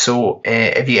 So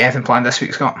have you got anything planned this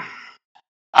week, Scott?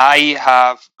 I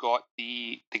have got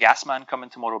the gas man coming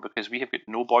tomorrow because we have got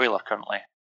no boiler currently.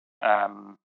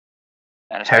 And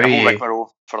it's been a whole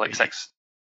rigmarole for like 6.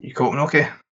 You coping okay?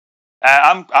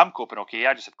 I'm coping okay.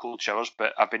 I just have cold showers,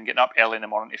 but I've been getting up early in the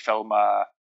morning to fill my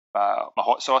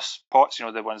hot sauce pots, you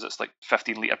know, the ones that's like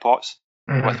 15-litre pots,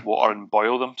 with water and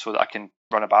boil them so that I can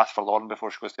run a bath for Lauren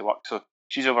before she goes to work. So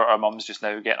she's over at her mum's just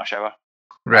now getting a shower.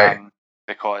 Right.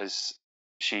 Because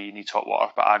she needs hot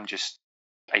water, but I'm just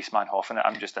Iceman Hoffing it.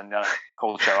 I'm just in there,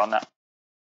 cold shower on that.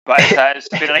 But it's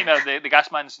been a nightmare. The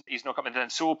gas man's, he's not coming in.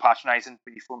 It's so patronising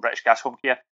when you phone British Gas Home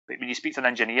Care. But when you speak to an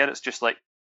engineer, it's just like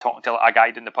talking to a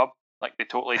guy in the pub. Like, they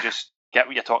totally just get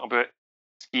what you're talking about.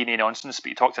 It's no nonsense, but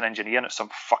you talk to an engineer and it's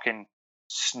some fucking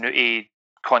snooty,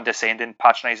 condescending,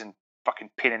 patronising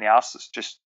fucking pain in the arse. It's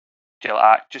just,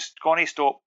 like, just Connie,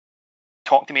 stop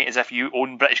talking to me as if you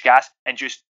own British Gas and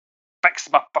just fix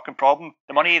my fucking problem.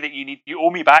 The money that you owe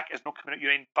me back is not coming out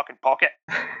your own fucking pocket.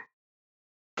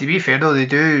 To be fair though, they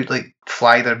do like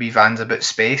fly their wee vans about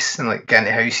space and like get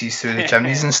into houses through the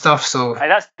chimneys and stuff. So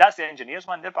that's the engineers,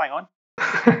 man. They're bang on.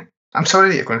 I'm sorry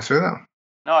that you're going through that.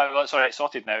 No, it's all right.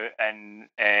 Sorted now. And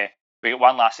we got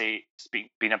one lassie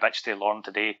being a bitch to Lauren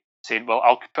today, saying, "Well,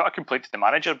 I'll put a complaint to the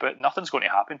manager, but nothing's going to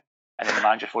happen." And then the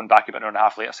manager phoned back about an hour and a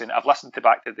half later saying, "I've listened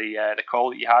back to the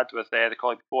call that you had with the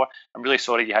colleague before. I'm really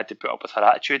sorry you had to put up with her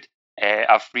attitude.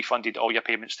 I've refunded all your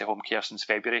payments to home care since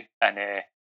February, and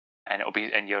it'll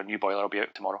be, and your new boiler will be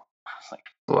out tomorrow." It's like,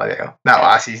 bloody hell. That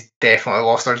lassie's definitely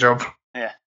lost her job.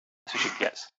 Yeah, that's what she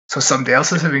gets. So somebody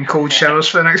else is having cold showers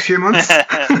for the next few months.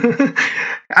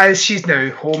 As she's now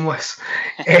homeless.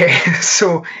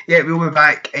 So yeah, we'll be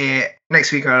back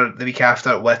next week or the week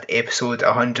after with episode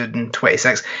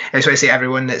 126. I just want to say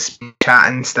everyone that's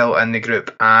chatting still in the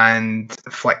group and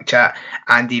Flick Chat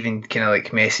and even kind of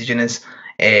like messaging us,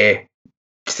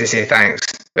 just to say thanks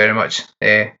very much.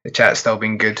 The chat's still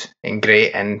been good and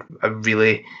great, and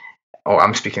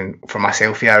I'm speaking for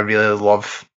myself here, I really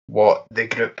love what the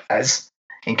group is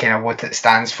and kind of what it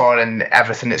stands for and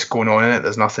everything that's going on in it.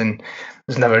 There's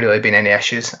never really been any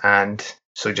issues, and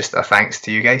so just a thanks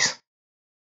to you guys.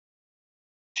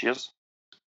 Cheers.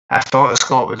 I thought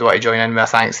Scott would want to join in with a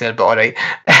thanks there, but alright.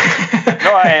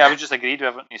 No, I would just agreed with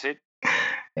everything you said.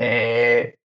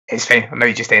 It's fine. I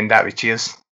might just end that with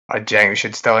cheers. Or do you think we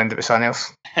should still end it with something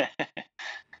else?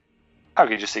 I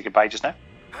could just say goodbye just now.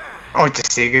 Oh,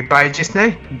 just say goodbye just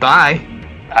now. Bye.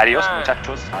 Adios,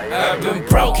 muchachos. I've been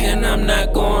broken, I'm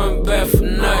not going back for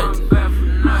nothing.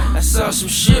 I saw some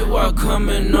shit while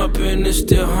coming up and it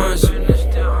still haunts me.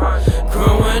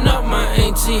 Growing up, my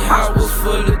auntie house was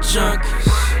full of junkies.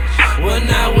 When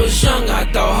I was young, I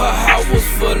thought her house was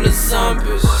full of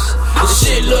zombies. This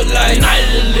shit look like Night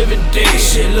of the Living Dead.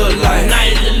 This shit look like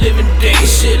Night of the Living Dead.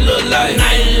 This shit look like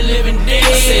Night of the Living Dead.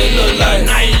 I said look like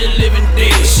Night of the Living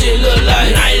Dead. This shit look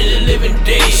like Night of the Living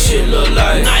Dead. This shit look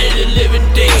like Night of the Living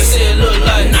Dead. I said look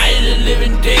like Night of the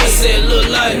Living Dead. I said look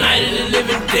like Night of the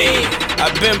Living Dead.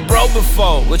 I've been broke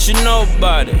before, what you know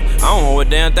about it? I don't owe a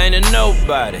damn thing to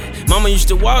nobody. Mama used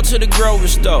to walk to the grocery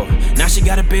store. Now she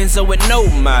got a Benzo with no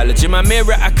mileage. In my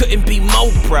mirror, I couldn't be more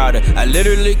prouder. I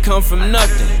literally come from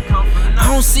nothing. I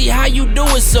don't see how you do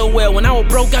it so well. When I was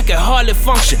broke, I could hardly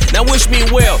function. Now wish me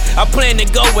well. I plan to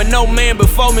go where no man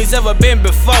before me's ever been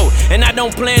before. And I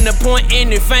don't plan to point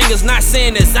any fingers, not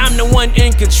saying this, I'm the one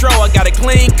in control. I got a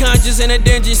clean conscience and a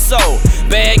dingy soul.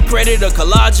 Bad credit, a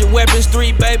collage of weapons,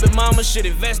 3 baby mamas should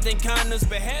invest in condoms,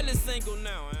 but hell is single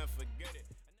now.